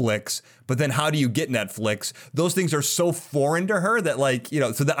Netflix, but then how do you get Netflix? Those things are so foreign to her that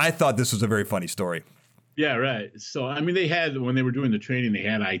so that I thought this was a very funny story. Yeah, right. So, I mean, they had, when they were doing the training, they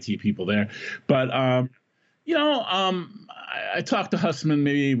had IT people there. But, I talked to Hussman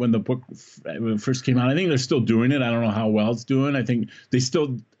maybe when the book first came out. I think they're still doing it. I don't know how well it's doing. I think they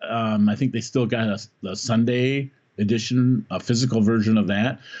still got a Sunday edition, a physical version of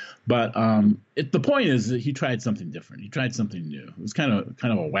that. But the point is that he tried something different. He tried something new. It was kind of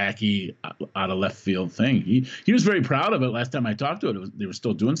a wacky, out of left field thing. He was very proud of it. Last time I talked to it, they were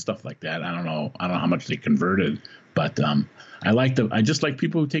still doing stuff like that. I don't know how much they converted, but I just like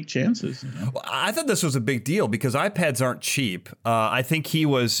people who take chances. You know? Well, I thought this was a big deal because iPads aren't cheap. I think he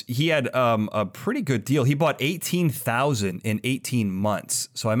had a pretty good deal. He bought 18,000 in 18 months.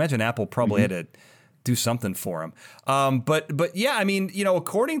 So I imagine Apple probably had to do something for him. But yeah, I mean,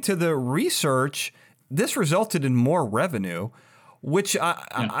 according to the research, this resulted in more revenue, which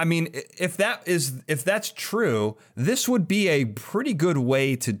I mean, if that's true, this would be a pretty good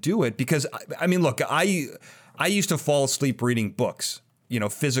way to do it because I mean, look, I used to fall asleep reading books.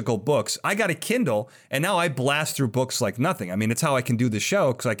 Physical books. I got a Kindle, and now I blast through books like nothing. I mean, it's how I can do the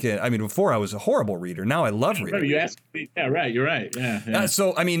show because before I was a horrible reader. Now I love reading. You asked me. Yeah, right. You're right. Yeah.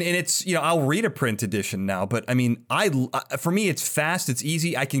 So, I mean, and it's, I'll read a print edition now, but I mean, for me, it's fast, it's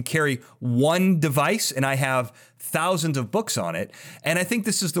easy. I can carry one device and I have thousands of books on it. And I think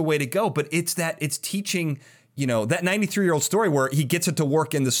this is the way to go, but it's teaching, that 93-year-old story where he gets it to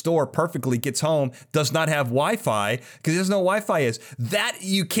work in the store perfectly, gets home, does not have Wi-Fi because he doesn't know what Wi-Fi is. That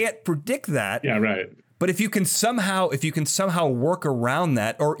you can't predict that. Yeah, right. But if you can somehow work around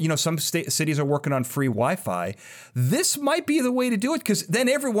that, or some cities are working on free Wi-Fi, this might be the way to do it because then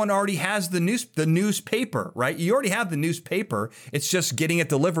everyone already has the newspaper, right? You already have the newspaper. It's just getting it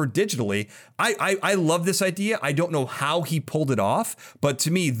delivered digitally. I love this idea. I don't know how he pulled it off, but to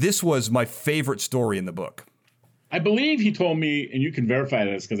me, this was my favorite story in the book. I believe he told me, and you can verify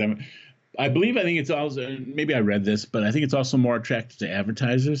this because I think it's also, maybe I read this, but I think it's also more attractive to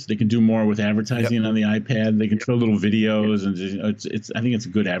advertisers. They can do more with advertising on the iPad. They can show little videos, and I think it's a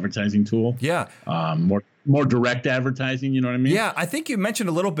good advertising tool. Yeah. More direct advertising. You know what I mean? Yeah. I think you mentioned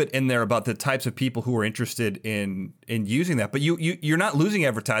a little bit in there about the types of people who are interested in using that, but you're not losing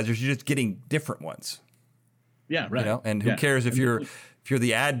advertisers. You're just getting different ones. Yeah. Right. And who cares if you're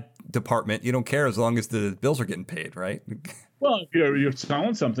the ad department? You don't care as long as the bills are getting paid, right? Well, if you're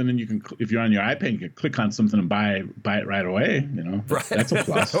selling something, and you can, if you're on your iPad, you can click on something and buy it right away. Right. That's a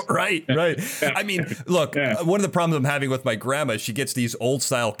plus. Right. I mean, look, one of the problems I'm having with my grandma, she gets these old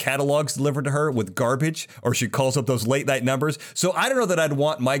style catalogs delivered to her with garbage, or she calls up those late night numbers. So I don't know that I'd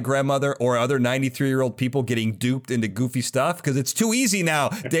want my grandmother or other 93-year-old people getting duped into goofy stuff because it's too easy now,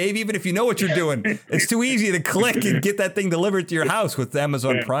 Dave. Even if you know what you're doing, it's too easy to click and get that thing delivered to your house with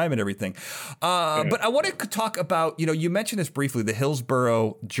Amazon Prime and everything. But I want to talk about, you mentioned this briefly, the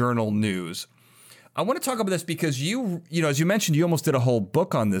Hillsborough Journal News. I want to talk about this because as you mentioned, you almost did a whole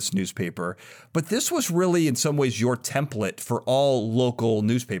book on this newspaper, but this was really in some ways your template for all local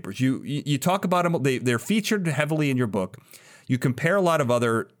newspapers. You talk about them, they're featured heavily in your book. You compare a lot of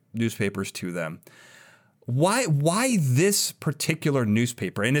other newspapers to them. Why this particular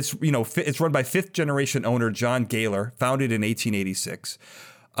newspaper? And it's run by fifth generation owner John Gaylor, founded in 1886.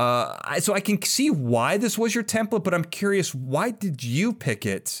 So I can see why this was your template, but I'm curious, why did you pick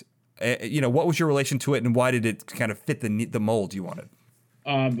it? What was your relation to it, and why did it kind of fit the mold you wanted?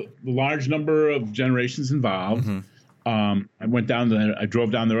 The large number of generations involved. I went down there. I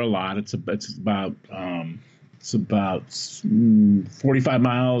drove down there a lot. It's about 45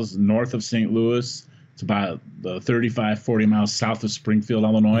 miles north of St. Louis. It's about 35, 40 miles south of Springfield,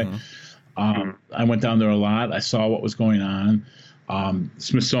 Illinois. I went down there a lot. I saw what was going on.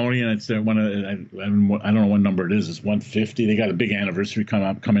 Smithsonian, it's their one. I don't know what number it is. It's 150. They got a big anniversary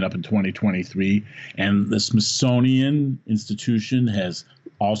coming up in 2023, and the Smithsonian Institution has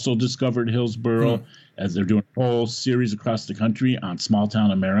also discovered Hillsborough, as they're doing a whole series across the country on small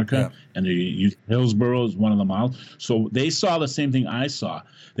town America, and they use Hillsborough as one of the models. So they saw the same thing I saw.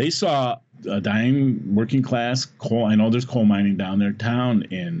 They saw a dying working class coal. I know there's coal mining down there. Town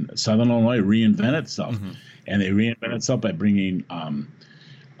in Southern Illinois reinvent itself. And they reinvented itself by bringing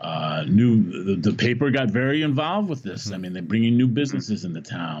the paper got very involved with this. I mean, they're bringing new businesses into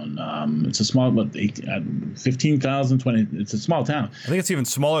town. It's a small, 15,000, 20. It's a small town. I think it's even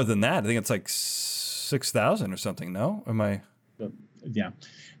smaller than that. I think it's like 6,000 or something. No, am I? Yeah.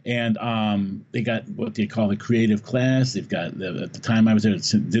 And they got what they call the creative class. They've got, at the time I was there,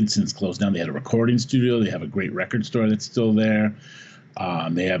 it did since closed down. They had a recording studio. They have a great record store that's still there.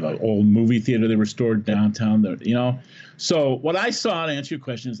 They have an old movie theater they restored downtown. So what I saw, to answer your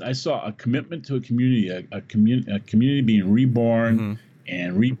question, is I saw a commitment to a community, a community being reborn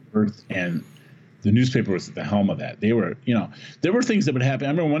and rebirthed, and the newspaper was at the helm of that. They were, there were things that would happen. I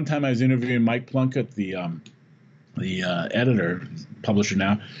remember one time I was interviewing Mike Plunkett, the editor, publisher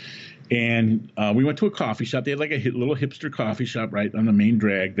now, and we went to a coffee shop. They had like a little hipster coffee shop right on the main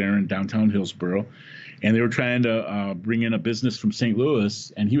drag there in downtown Hillsboro. And they were trying to bring in a business from St.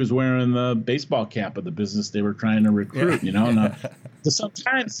 Louis, and he was wearing the baseball cap of the business they were trying to recruit, And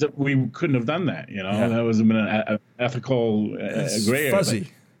sometimes that we couldn't have done that, That was an ethical gray area. Fuzzy.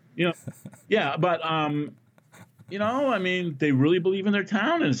 But, yeah, but I mean, they really believe in their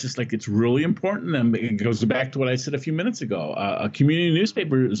town, and it's just like it's really important. And it goes back to what I said a few minutes ago. A community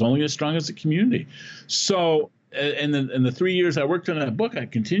newspaper is only as strong as a community. So, in the 3 years I worked on that book, I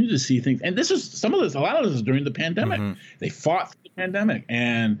continued to see things. And a lot of this was during the pandemic. Mm-hmm. They fought through the pandemic,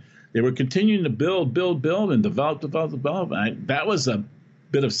 and they were continuing to build, and develop. And that was a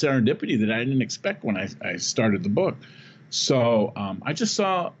bit of serendipity that I didn't expect when I started the book. So I just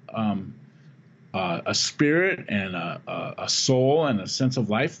saw a spirit and a soul and a sense of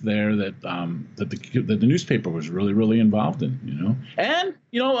life there that the newspaper was really, really involved in, And,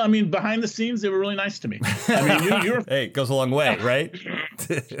 I mean, behind the scenes, they were really nice to me. I mean, you're hey, it goes a long way, right?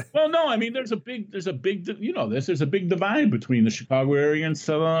 Well, no, I mean, there's a big divide between the Chicago area and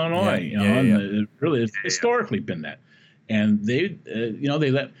Southern Illinois, and it really has historically been that. And they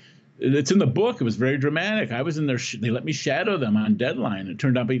it's in the book. It was very dramatic. I was in there. They let me shadow them on deadline. It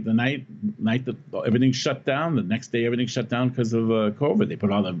turned out to be the night that everything shut down. The next day, everything shut down because of COVID. They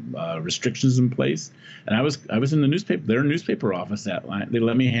put all the restrictions in place. And I was in their newspaper office that night. They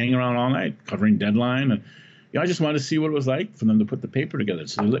let me hang around all night covering deadline. And I just wanted to see what it was like for them to put the paper together.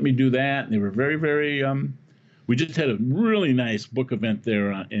 So they let me do that. And they were very, very we just had a really nice book event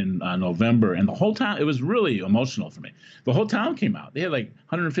there in November, and the whole town, it was really emotional for me. The whole town came out. They had like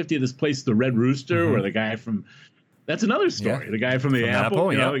 150 of this place, the Red Rooster, where the guy from, that's another story. The guy from the Apple,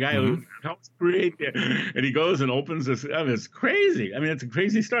 the guy who helps create it, and he goes and opens this. I mean, it's crazy. I mean, it's a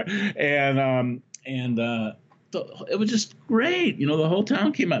crazy story. And it was just great. The whole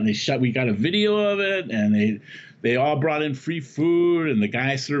town came out and we got a video of it, and they all brought in free food, and the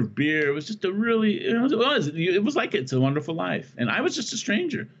guy served beer. It was just a really, it was like It's a Wonderful Life. And I was just a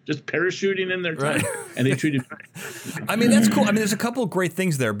stranger, just parachuting in their town, and they treated me. I mean, that's cool. I mean, there's a couple of great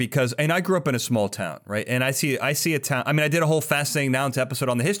things there and I grew up in a small town, right? And I see a town. I mean, I did a whole Fascinating Nouns episode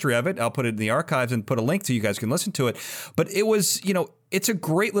on the history of it. I'll put it in the archives and put a link so you guys can listen to it. But it was, it's a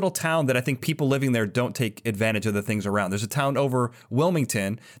great little town that I think people living there don't take advantage of the things around. There's a town over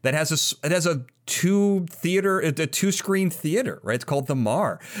Wilmington that has a two-screen theater, right? It's called the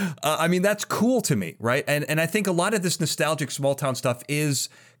Mar. I mean, that's cool to me, right? And I think a lot of this nostalgic small town stuff is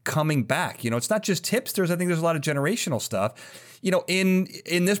coming back. It's not just hipsters. I think there's a lot of generational stuff.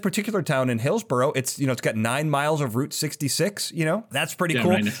 In this particular town in Hillsboro, it's got 9 miles of Route 66. That's pretty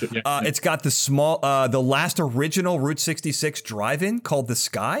cool. Right. It's got the last original Route 66 drive-in called the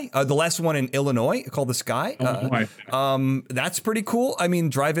Sky. The last one in Illinois called the Sky. That's pretty cool. I mean,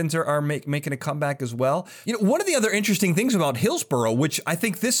 drive-ins are making a comeback as well. One of the other interesting things about Hillsboro, which I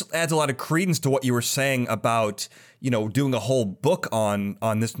think this adds a lot of credence to what you were saying about doing a whole book on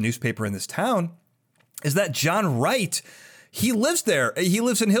this newspaper in this town, is that John Wright. He lives there. He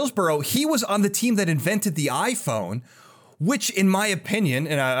lives in Hillsboro. He was on the team that invented the iPhone, which, in my opinion,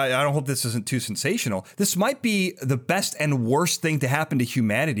 and I don't hope this isn't too sensational, this might be the best and worst thing to happen to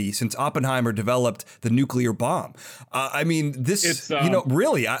humanity since Oppenheimer developed the nuclear bomb. I mean, this,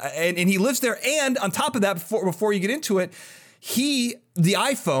 really, and he lives there. And on top of that, before you get into it, the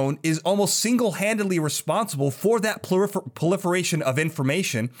iPhone is almost single-handedly responsible for that proliferation of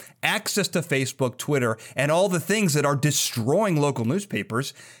information, access to Facebook, Twitter, and all the things that are destroying local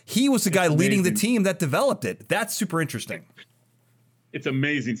newspapers. He was the guy leading the team that developed it. That's super interesting. It's an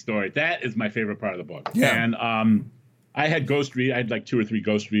amazing story. That is my favorite part of the book. Yeah. And I had like 2 or 3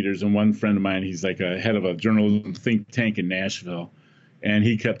 ghost readers, and one friend of mine, he's like a head of a journalism think tank in Nashville, and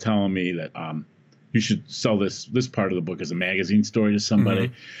he kept telling me that you should sell this part of the book as a magazine story to somebody.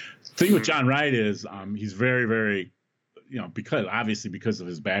 The thing with John Wright is he's very, very, because of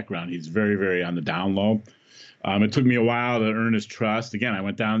his background, he's very, very on the down low. It took me a while to earn his trust. Again, I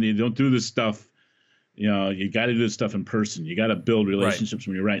went down. You don't do this stuff. You got to do this stuff in person. You got to build relationships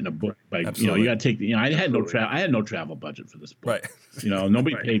when you're writing a book. Like, you got to take. I had no travel budget for this book. Right.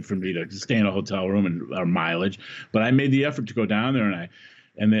 Nobody paid for me to stay in a hotel room or mileage, but I made the effort to go down there,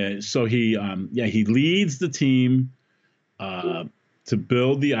 so he leads the team to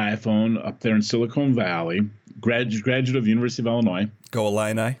build the iPhone up there in Silicon Valley. Graduate of the University of Illinois. Go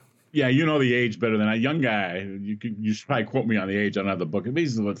Illini. Yeah, the age better than a young guy. You should probably quote me on the age. I don't have the book.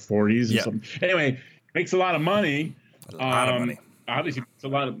 He's in the 40s or something. Anyway, makes a lot of money. obviously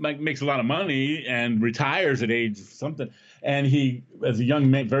makes a lot of money and retires at age something. And he, as a young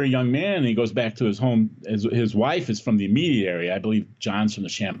man, very young man, he goes back to his home. His wife is from the immediate area. I believe John's from the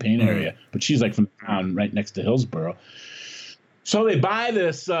Champaign area, but she's like from the town right next to Hillsboro. So they buy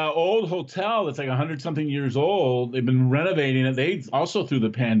this old hotel that's like 100-something years old. They've been renovating it. They also, through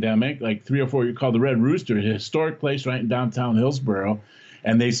the pandemic, like 3 or 4 years, called the Red Rooster, a historic place right in downtown Hillsboro.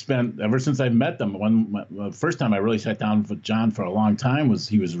 And they spent, ever since I've met them, the first time I really sat down with John for a long time was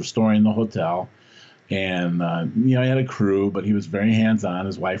he was restoring the hotel. And, he had a crew, but he was very hands-on.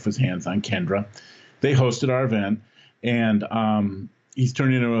 His wife was hands-on, Kendra. They hosted our event. And he's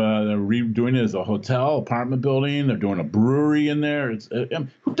turning into they're redoing it as a hotel, apartment building. They're doing a brewery in there.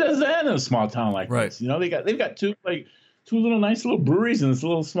 Who does that in a small town like this? They've got two little nice little breweries in this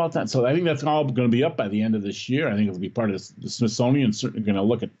little small town. So I think that's all going to be up by the end of this year. I think it'll be part of the Smithsonian. Certainly going to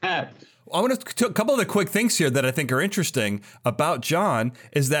look at that. I want to a couple of the quick things here that I think are interesting about John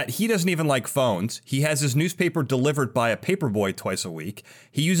is that he doesn't even like phones. He has his newspaper delivered by a paperboy twice a week.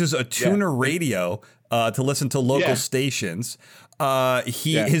 He uses a tuner radio to listen to local stations.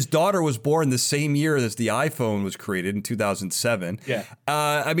 His daughter was born the same year as the iPhone was created in 2007. Yeah.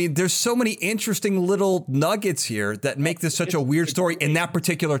 I mean, there's so many interesting little nuggets here that make this such a weird story in that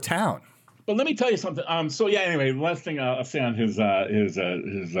particular town. But let me tell you something. Anyway, the last thing I'll say on his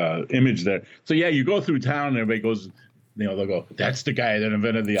image there. So you go through town and everybody goes, they'll go, that's the guy that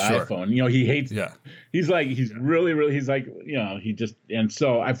invented the iPhone. He hates. Yeah. He's like, and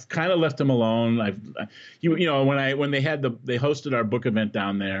so I've kind of left him alone. When they hosted our book event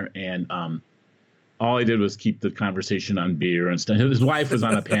down there, and all I did was keep the conversation on beer and stuff. His wife was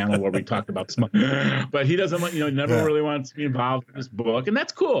on a panel where we talked about small, but he doesn't want, never really wants to be involved in this book. And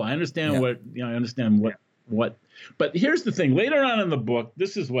that's cool. I understand what, but here's the thing. Later on in the book,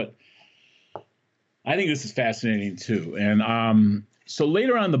 this is what, I think this is fascinating too. And so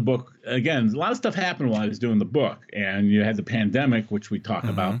later on in the book, again, a lot of stuff happened while I was doing the book. And you had the pandemic, which we talk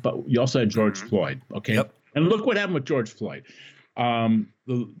about, but you also had George Floyd. Okay. Yep. And look what happened with George Floyd.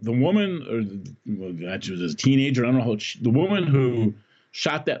 The woman, she was a teenager, I don't know the woman who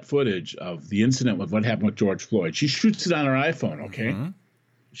shot that footage of the incident with what happened with George Floyd, she shoots it on her iPhone, okay?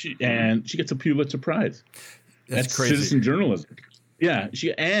 Mm-hmm. She gets a Pulitzer Prize. That's crazy. Citizen journalism. Yeah.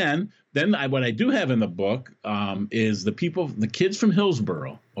 Then what I do have in the book is the kids from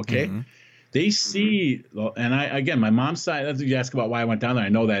Hillsboro, okay? Mm-hmm. They see, and my mom's side, you ask about why I went down there, I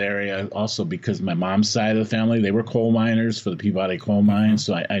know that area also because my mom's side of the family, they were coal miners for the Peabody coal mines.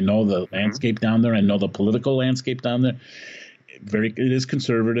 So I know the landscape down there. I know the political landscape down there. It is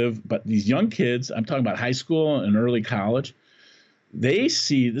conservative, but these young kids, I'm talking about high school and early college, they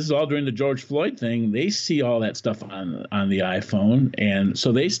see, this is all during the George Floyd thing, they see all that stuff on the iPhone. And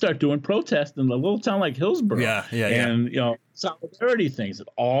so they start doing protests in a little town like Hillsboro. And, solidarity things,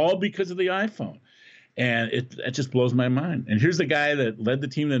 all because of the iPhone. And it just blows my mind. And here's the guy that led the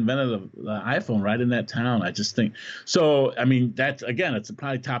team that invented the iPhone right in that town. I just think, so, I mean, that's, again, it's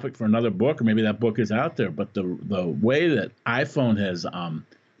probably a topic for another book, or maybe that book is out there. But the way that iPhone has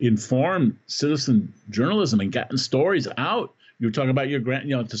informed citizen journalism and gotten stories out, you were talking about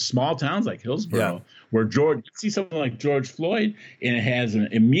to small towns like Hillsboro, where you see something like George Floyd, and it has an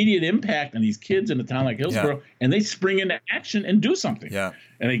immediate impact on these kids in a town like Hillsboro, and they spring into action and do something. Yeah.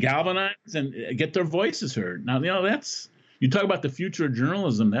 And they galvanize and get their voices heard. Now, that's, you talk about the future of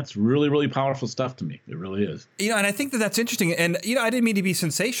journalism, that's really, really powerful stuff to me. It really is. And I think that's interesting. And, I didn't mean to be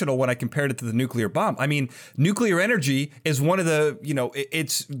sensational when I compared it to the nuclear bomb. I mean, nuclear energy is one of the,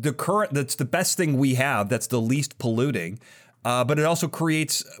 it's that's the best thing we have. That's the least polluting. But it also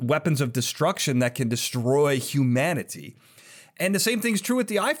creates weapons of destruction that can destroy humanity. And the same thing's true with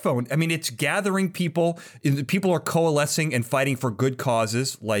the iPhone. I mean, it's gathering people. People are coalescing and fighting for good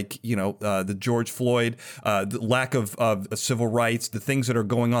causes, like, the George Floyd, the lack of civil rights, the things that are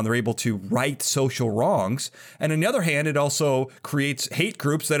going on. They're able to right social wrongs. And on the other hand, it also creates hate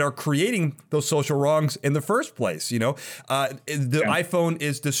groups that are creating those social wrongs in the first place. iPhone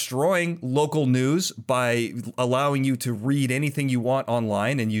is destroying local news by allowing you to read anything you want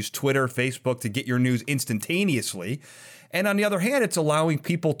online and use Twitter, Facebook to get your news instantaneously. And on the other hand, it's allowing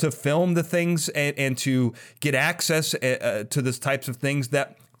people to film the things and to get access to these types of things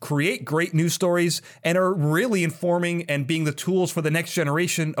that create great news stories and are really informing and being the tools for the next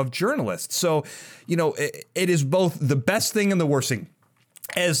generation of journalists. So, it is both the best thing and the worst thing.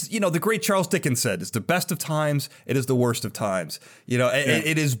 As the great Charles Dickens said, it's the best of times, it is the worst of times.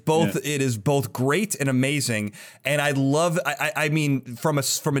 It is both. Yeah. It is both great and amazing. And I love. I mean, from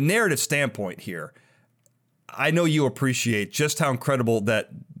a narrative standpoint here, I know you appreciate just how incredible that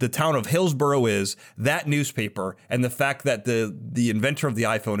the town of Hillsborough is, that newspaper, and the fact that the inventor of the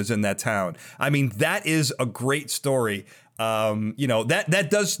iPhone is in that town. I mean, that is a great story. That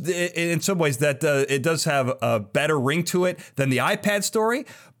does, in some ways, it does have a better ring to it than the iPad story.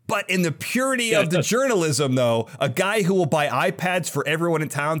 But in the purity of the journalism, though, a guy who will buy iPads for everyone in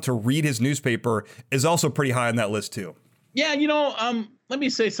town to read his newspaper is also pretty high on that list, too. Yeah, let me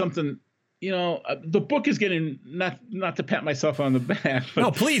say something. The book is getting, not to pat myself on the back. But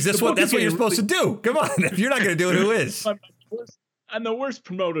no, please. That's what you're supposed to do. Come on. If you're not going to do it, who is? I'm the worst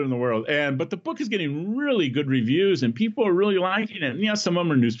promoter in the world. But the book is getting really good reviews and people are really liking it. And yeah, some of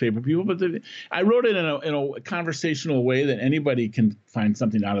them are newspaper people, but I wrote it in a conversational way that anybody can find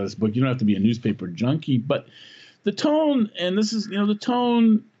something out of this book. You don't have to be a newspaper junkie, but the tone, and this is, the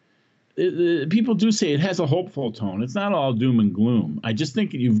tone, people do say it has a hopeful tone. It's not all doom and gloom. I just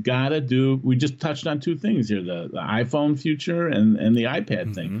think you've got to we just touched on two things here, the iPhone future and the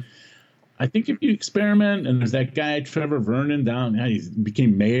iPad thing. I think if you experiment, and there's that guy, Trevor Vernon, he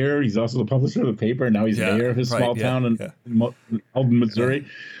became mayor. He's also the publisher of the paper. And now he's mayor of his small town in Alden, Missouri. Yeah.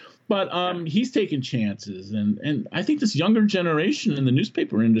 But he's taking chances. And I think this younger generation in the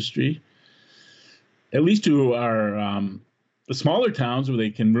newspaper industry, at least who are the smaller towns where they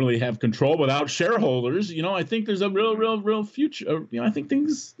can really have control without shareholders, I think there's a real future. I think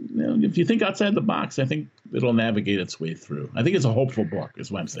things, if you think outside the box, I think it'll navigate its way through. I think it's a hopeful book, is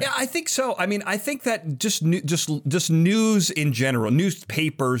what I'm saying. Yeah, I think so. I mean, I think that just news in general,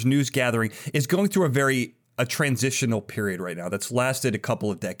 newspapers, news gathering is going through a transitional period right now that's lasted a couple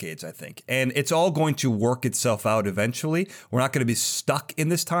of decades, I think. And it's all going to work itself out eventually. We're not going to be stuck in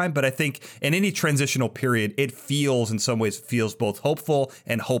this time, but I think in any transitional period, it in some ways feels both hopeful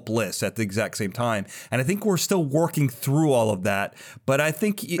and hopeless at the exact same time. And I think we're still working through all of that. But I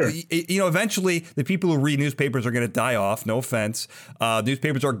think, eventually the people who read newspapers are going to die off. No offense.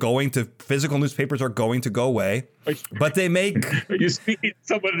 Physical newspapers are going to go away. But they make. Are you speaking to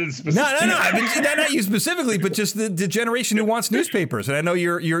someone in specific? No. I mean, not you specifically, but just the generation who wants newspapers. And I know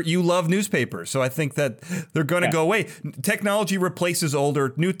you love newspapers, so I think that they're going to go away. Technology replaces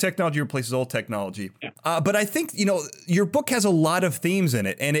new technology replaces old technology. Yeah. But I think your book has a lot of themes in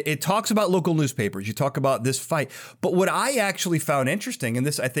it, and it talks about local newspapers. You talk about this fight, but what I actually found interesting, and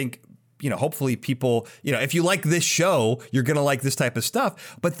this I think, hopefully people, if you like this show, you're going to like this type of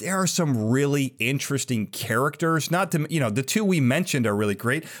stuff. But there are some really interesting characters. Not to, the two we mentioned are really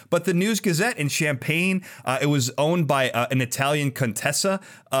great. But the News Gazette in Champaign, it was owned by an Italian Contessa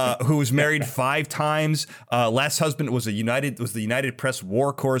who was married 5 times. Last husband was the United Press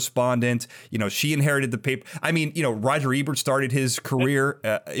war correspondent. She inherited the paper. I mean, Roger Ebert started his career.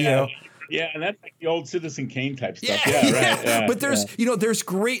 Yeah, and that's like the old Citizen Kane type stuff. Yeah, right. Yeah, but there's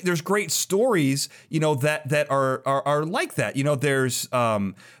great stories, that are like that.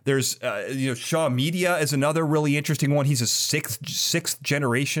 There's Shaw Media is another really interesting one. He's a sixth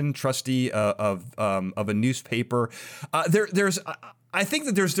generation trustee of a newspaper. I think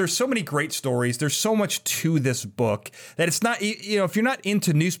that there's so many great stories. There's so much to this book that it's not, if you're not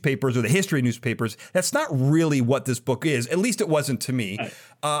into newspapers or the history of newspapers, that's not really what this book is. At least it wasn't to me.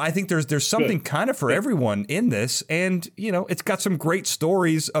 I think there's something kind of for everyone in this. And, it's got some great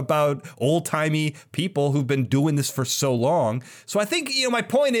stories about old timey people who've been doing this for so long. So I think, my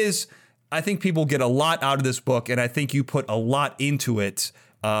point is, I think people get a lot out of this book, and I think you put a lot into it.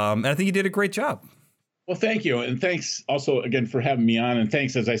 And I think you did a great job. Well, thank you. And thanks also again for having me on. And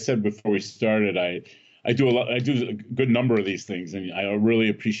thanks, as I said before we started, I do a good number of these things, and I really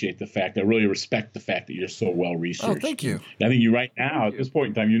appreciate I really respect the fact that you're so well researched. Oh, thank you. I think you right now at this point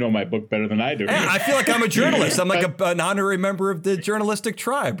in time, you know my book better than I do. Yeah, I feel like I'm a journalist. I'm like an honorary member of the journalistic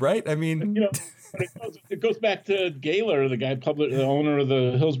tribe, right? I mean, it goes back to Gaylor, the guy, the owner of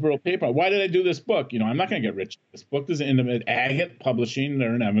the Hillsborough paper. Why did I do this book? I'm not going to get rich. This book is in Agate Publishing.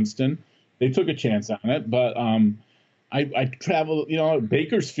 They're in Evanston. They took a chance on it, but I traveled,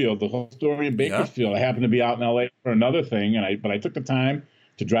 Bakersfield, the whole story of Bakersfield. Yeah. I happened to be out in L.A. for another thing, but I took the time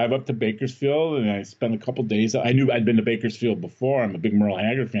to drive up to Bakersfield, and I spent a couple days. I knew I'd been to Bakersfield before. I'm a big Merle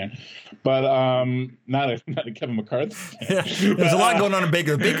Haggard fan, but not a Kevin McCarthy fan. Yeah. There's a lot going on in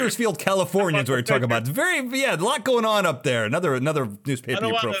Bakersfield, California is where you're talking about. It's a lot going on up there. Another newspaper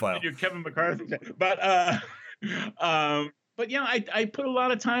profile. You're Kevin McCarthy fan, But yeah, I put a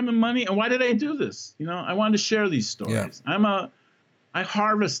lot of time and money. And why did I do this? I wanted to share these stories. Yeah. I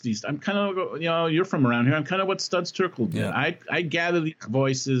harvest these. I'm kind of, you're from around here. I'm kind of what Studs Terkel did. Yeah. I gather these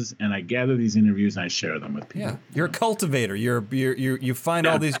voices and I gather these interviews and I share them with people. Yeah, you're a cultivator. You find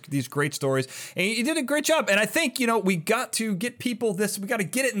all these great stories, and you did a great job. And I think we got to get people this. We got to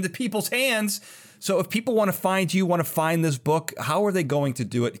get it into people's hands So if people want to find you, want to find this book, how are they going to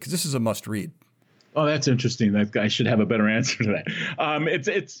do it? Because this is a must read. Oh, that's interesting. That I should have a better answer to that.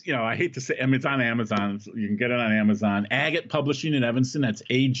 It's I hate to say, it's on Amazon. You can get it on Amazon. Agate Publishing in Evanston. That's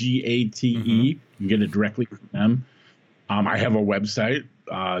Agate. You can get it directly from them. I have a website,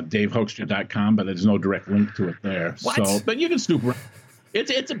 davehoekstra.com, but there's no direct link to it there. What? So, but you can snoop around.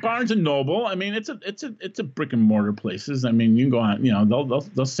 It's a Barnes and Noble. I mean, it's a brick and mortar places. I mean, you can go on.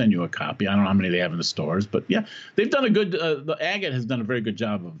 They'll send you a copy. I don't know how many they have in the stores, but yeah, they've done a good. The Agate has done a very good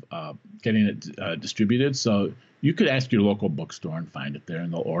job of getting it distributed. So you could ask your local bookstore and find it there,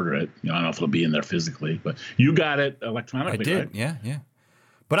 and they'll order it. I don't know if it'll be in there physically, but you got it electronically. I did. Right? Yeah.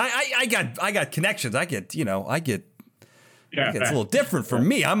 But I got connections. I get. Yeah, it's a little different for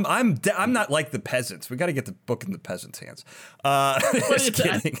me. I'm not like the peasants. We got to get the book in the peasants' hands. Just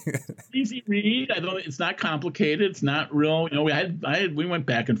kidding. Easy read. It's not complicated. It's not real. We went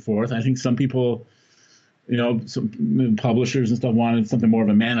back and forth. I think some people, some publishers and stuff wanted something more of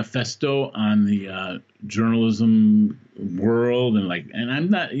a manifesto on the journalism world, and I'm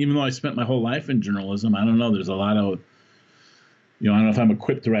not. Even though I spent my whole life in journalism, I don't know. There's a lot of I don't know if I'm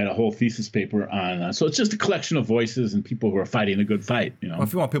equipped to write a whole thesis paper on. So it's just a collection of voices and people who are fighting a good fight. Well,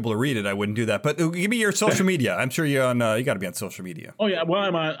 if you want people to read it, I wouldn't do that. But give me your social media. I'm sure you're on. You got to be on social media. Oh yeah,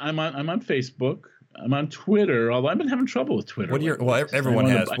 well I'm on Facebook. I'm on Twitter. Although I've been having trouble with Twitter. Everyone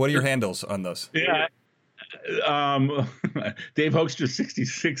has. What are your handles on those? Yeah. Dave Hoekstra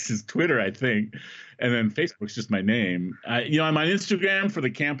 66 is Twitter, I think, and then Facebook's just my name. I'm on Instagram for the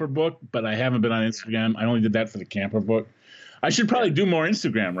Camper book, but I haven't been on Instagram. I only did that for the Camper book. I should probably do more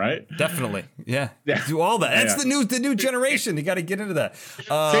Instagram, right? Definitely, yeah. Do all that. That's the new generation. You got to get into that.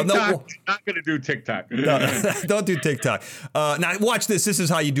 TikTok. Not going to do TikTok. No, don't do TikTok. Now, watch this. This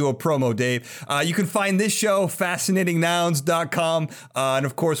is how you do a promo, Dave. You can find this show, fascinatingnouns.com. And,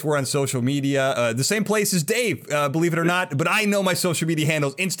 of course, we're on social media. The same place as Dave, believe it or not. But I know my social media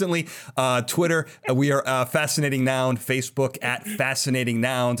handles instantly. Twitter, we are Fascinating Noun. Facebook, @Fascinating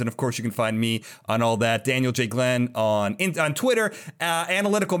Nouns. And, of course, you can find me on all that. Daniel J. Glenn on Twitter,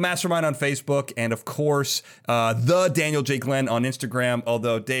 Analytical Mastermind on Facebook, and of course, the Daniel J. Glenn on Instagram.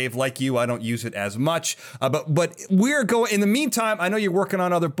 Although, Dave, like you, I don't use it as much. But we're going. In the meantime, I know you're working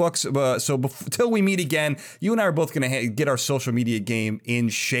on other books. So till we meet again, you and I are both going to get our social media game in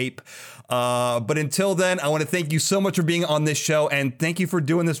shape. But until then, I want to thank you so much for being on this show, and thank you for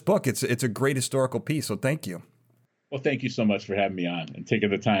doing this book. It's a great historical piece. So thank you. Well, thank you so much for having me on and taking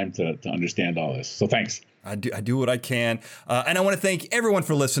the time to understand all this. So thanks. I do what I can. And I want to thank everyone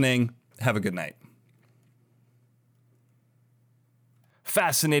for listening. Have a good night.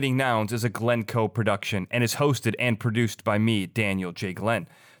 Fascinating Nouns is a Glencoe production and is hosted and produced by me, Daniel J. Glenn.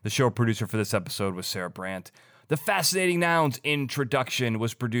 The show producer for this episode was Sarah Brandt. The Fascinating Nouns introduction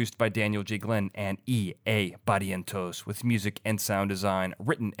was produced by Daniel J. Glenn and E.A. Barrientos, with music and sound design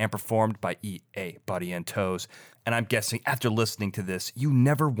written and performed by E.A. Barrientos. And I'm guessing after listening to this, you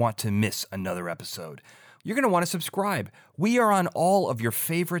never want to miss another episode. You're going to want to subscribe. We are on all of your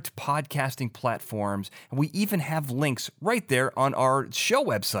favorite podcasting platforms, and we even have links right there on our show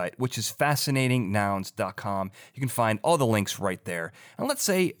website, which is fascinatingnouns.com. You can find all the links right there. And let's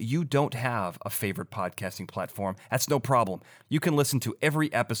say you don't have a favorite podcasting platform. That's no problem. You can listen to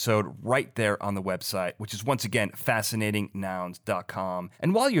every episode right there on the website, which is once again fascinatingnouns.com.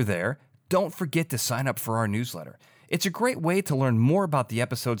 And while you're there, don't forget to sign up for our newsletter. It's a great way to learn more about the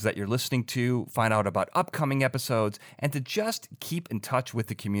episodes that you're listening to, find out about upcoming episodes, and to just keep in touch with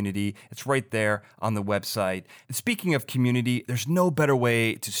the community. It's right there on the website. And speaking of community, there's no better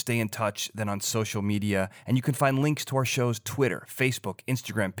way to stay in touch than on social media, and you can find links to our show's Twitter, Facebook,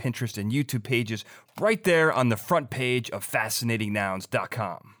 Instagram, Pinterest, and YouTube pages right there on the front page of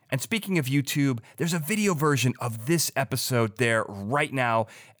fascinatingnouns.com. And speaking of YouTube, there's a video version of this episode there right now,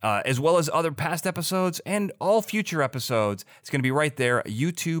 as well as other past episodes and all future episodes. It's going to be right there,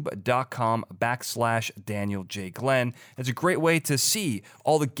 youtube.com/Daniel J. Glenn. It's a great way to see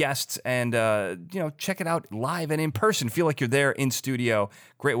all the guests and, check it out live and in person. Feel like you're there in studio.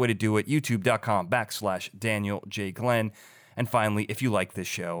 Great way to do it, youtube.com/Daniel J. Glenn. And finally, if you like this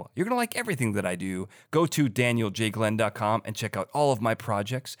show, you're going to like everything that I do. Go to danieljglenn.com and check out all of my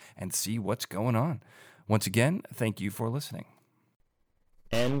projects and see what's going on. Once again, thank you for listening.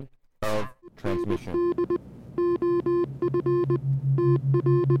 End of transmission.